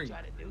dance 3.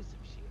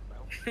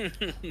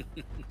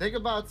 Think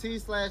about T/E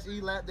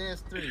lap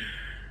dance 3.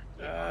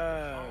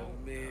 Oh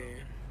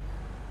man.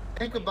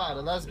 Think about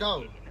it. Let's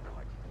go.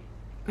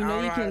 You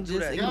know you can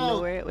just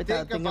ignore it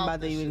without thinking about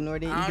that you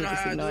ignored it. You can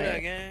just ignore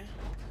it.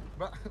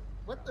 Bro,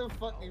 what the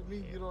fuck you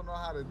mean you don't know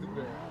how to do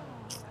that?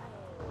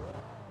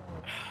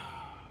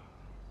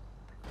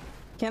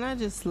 Can I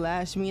just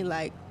slash me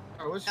like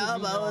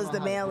elbows the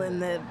male in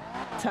the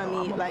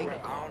tummy, like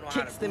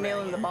kicks the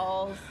male in the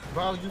balls?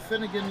 Bro, you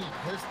finna get me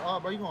pissed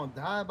off, bro. You gonna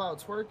die about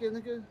twerking,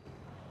 nigga?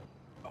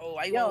 Oh,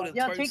 I yo,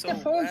 take the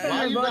phone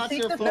from me, bro.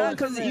 Take the phone.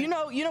 Because you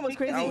know what's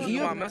crazy.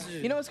 You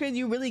know what's crazy?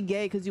 You really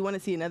gay because you want to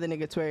see another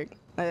nigga twerk.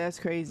 Like, that's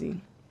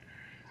crazy.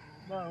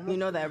 You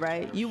know that,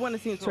 right? You want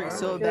to see him twerk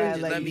so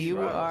bad. Like you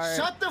are.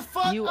 Shut the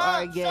fuck up. You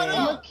are gay.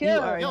 You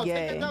are Yo,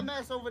 gay. take that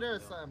dumbass over there,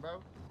 son,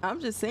 bro. I'm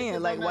just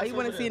saying, like, why you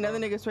want to see another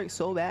nigga twerk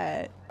so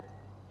bad?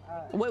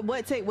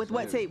 What tape? With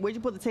what tape? Where'd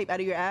you pull the tape out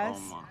of your ass?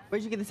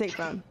 Where'd you get the tape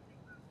from?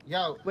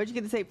 Yo, where'd you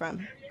get the tape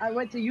from? I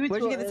went to YouTube.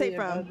 Where'd you get the tape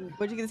from?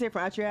 Where'd you get the tape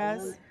from? Out your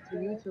ass? To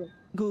YouTube.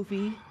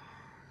 Goofy.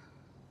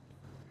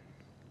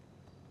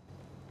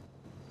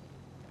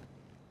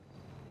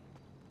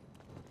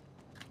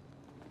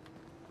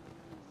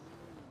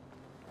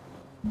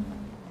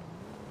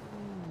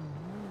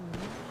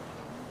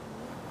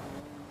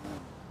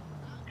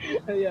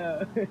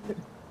 Yeah.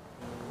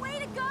 Way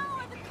to go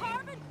on the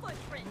carbon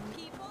footprint,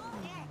 people.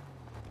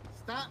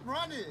 Stop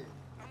running.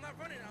 I'm not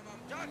running.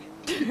 I'm jogging.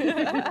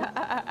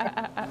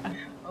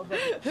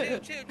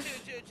 Chill.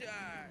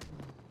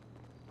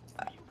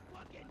 You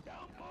fucking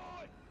dumb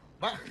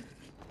boy.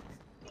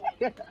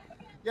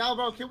 Yo,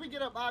 bro, can we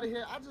get up out of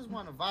here? I just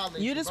want to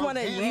violate. You just want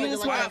to. You're gay.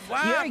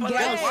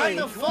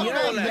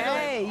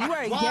 gay.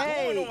 You're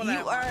gay.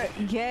 You are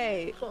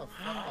gay.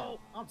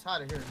 I'm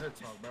tired of hearing her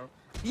talk, bro.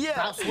 Yeah.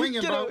 Stop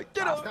swinging, bro.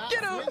 Get him. Stop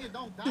Get him. swinging.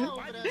 Don't die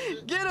over that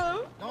shit. Get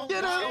him. Don't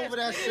Get die him. over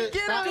that shit.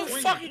 Get Stop him.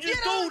 swinging. Fuck you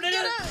just do,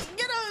 nigga.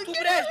 Get him.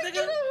 Stupid ass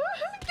nigga.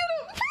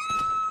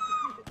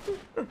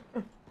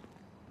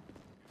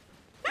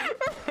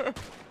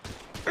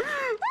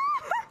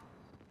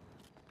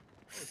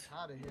 I'm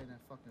tired of hearing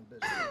that fucking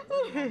bitch.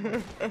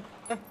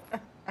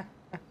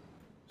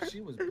 She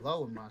was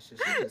blowing my shit.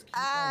 She just keep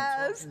on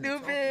talking.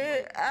 Stupid.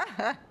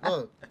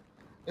 Look,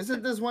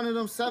 isn't this one of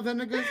them 7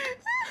 niggas?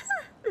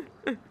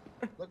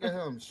 Look at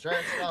him,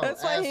 stretched out.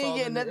 That's why he ain't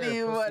getting getting nothing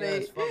you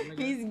wanted.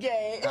 He's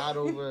gay. Got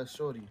over a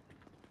shorty.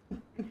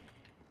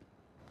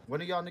 What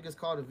do y'all niggas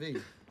call the V?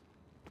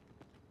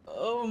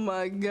 Oh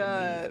my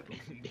god.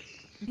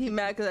 He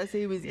mad because I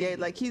say he was gay.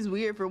 Like, he's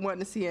weird for wanting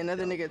to see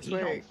another nigga He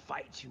twerk. don't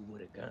fight you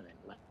with a gun.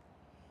 Like,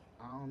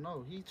 I don't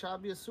know. He tried to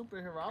be a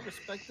superhero. I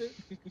respect it.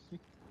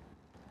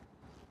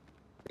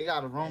 They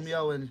got a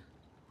Romeo and...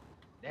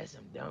 That's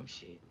some dumb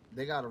shit.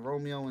 They got a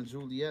Romeo and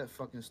Juliet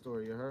fucking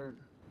story, you heard?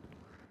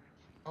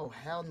 Oh,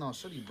 hell no.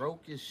 Shorty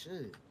broke his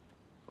shit.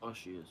 Oh,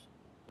 she is.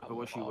 But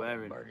what she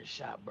wearing? Burger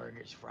shop,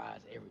 burgers, fries,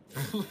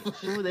 everything.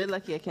 Ooh, they're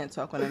lucky I can't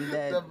talk when I'm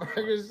dead. The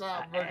burger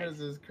shop burgers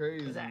is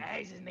crazy. Cause I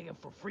asked this nigga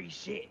for free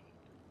shit.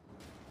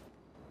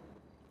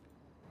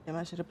 Damn,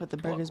 I should have put the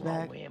burgers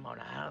back. With him on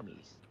the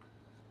homies.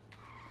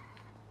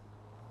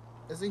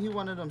 Isn't he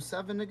one of them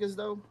 7 niggas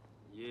though?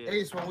 Yeah.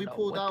 Ace, when we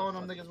pulled out on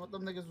them niggas, what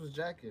them niggas was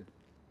jacking?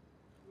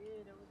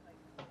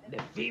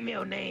 The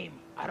female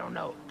name, I don't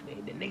know.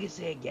 The nigga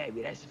said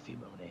Gabby, that's the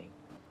female name.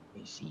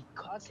 And she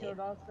said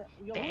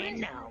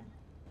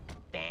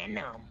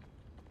Fanum.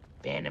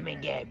 Fanum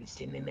and Gabby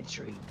sitting in the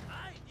tree.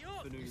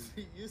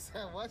 You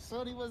said what?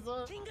 Shorty was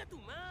on?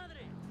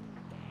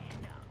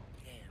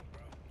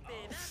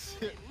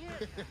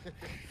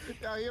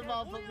 Yo, your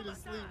mom put me to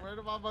sleep. Where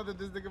did my mother,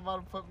 this nigga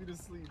about to put me to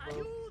sleep,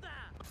 bro?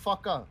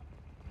 Fuck up.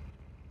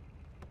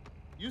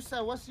 You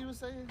said what she was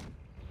saying?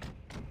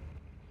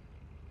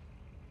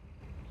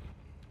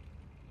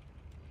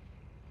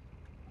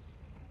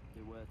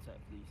 They wear tight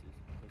fleeces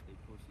because they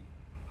pussy.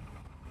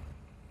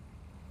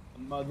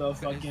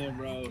 Motherfucking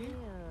bro.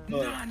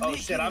 Oh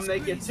shit, I'm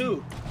naked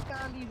too.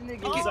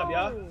 What's up,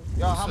 y'all?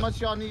 Yo, how much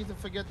y'all need to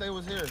forget they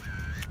was here?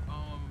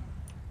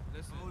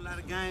 Whole lot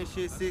of gang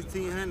shit,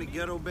 1600,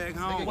 ghetto back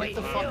home. Nigga, get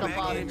the fuck up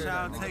out of here.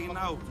 Child taking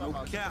off, no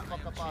cap.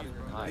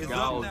 It's Go.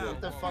 up now.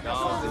 Get the fuck out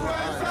of here.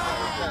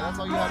 That's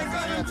all you have to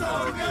say.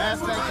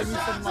 Hashtag give me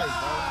some light, bro.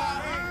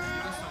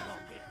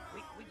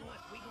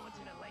 We going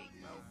to the lake,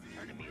 bro.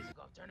 Turn the music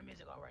off. Turn the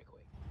music off right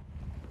quick.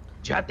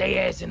 Drop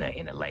their ass in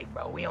the lake,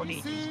 bro. We don't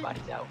need these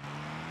bodies out.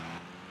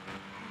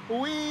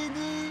 We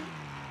need.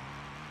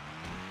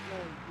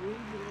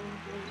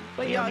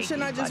 But y'all should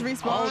not just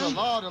respawn.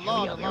 Oh, the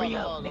law.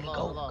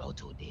 Go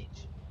to a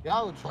ditch.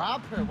 Yo,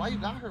 drop her. Why you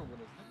got her with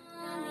us?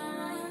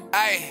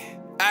 Ay.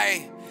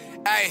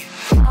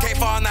 Can't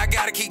fall now,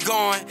 gotta keep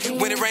going.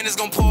 When it rain, it's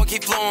gonna pour and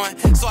keep flowing.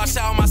 So I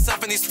shower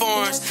myself in these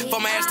forms. For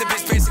my ass, the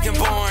bitch basic and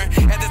boring.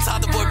 At the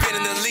top, the boy been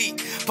in the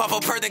elite. Pop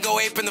up, per, then go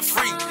ape in the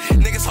freak.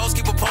 Niggas hoes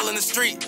keep a pole in the street.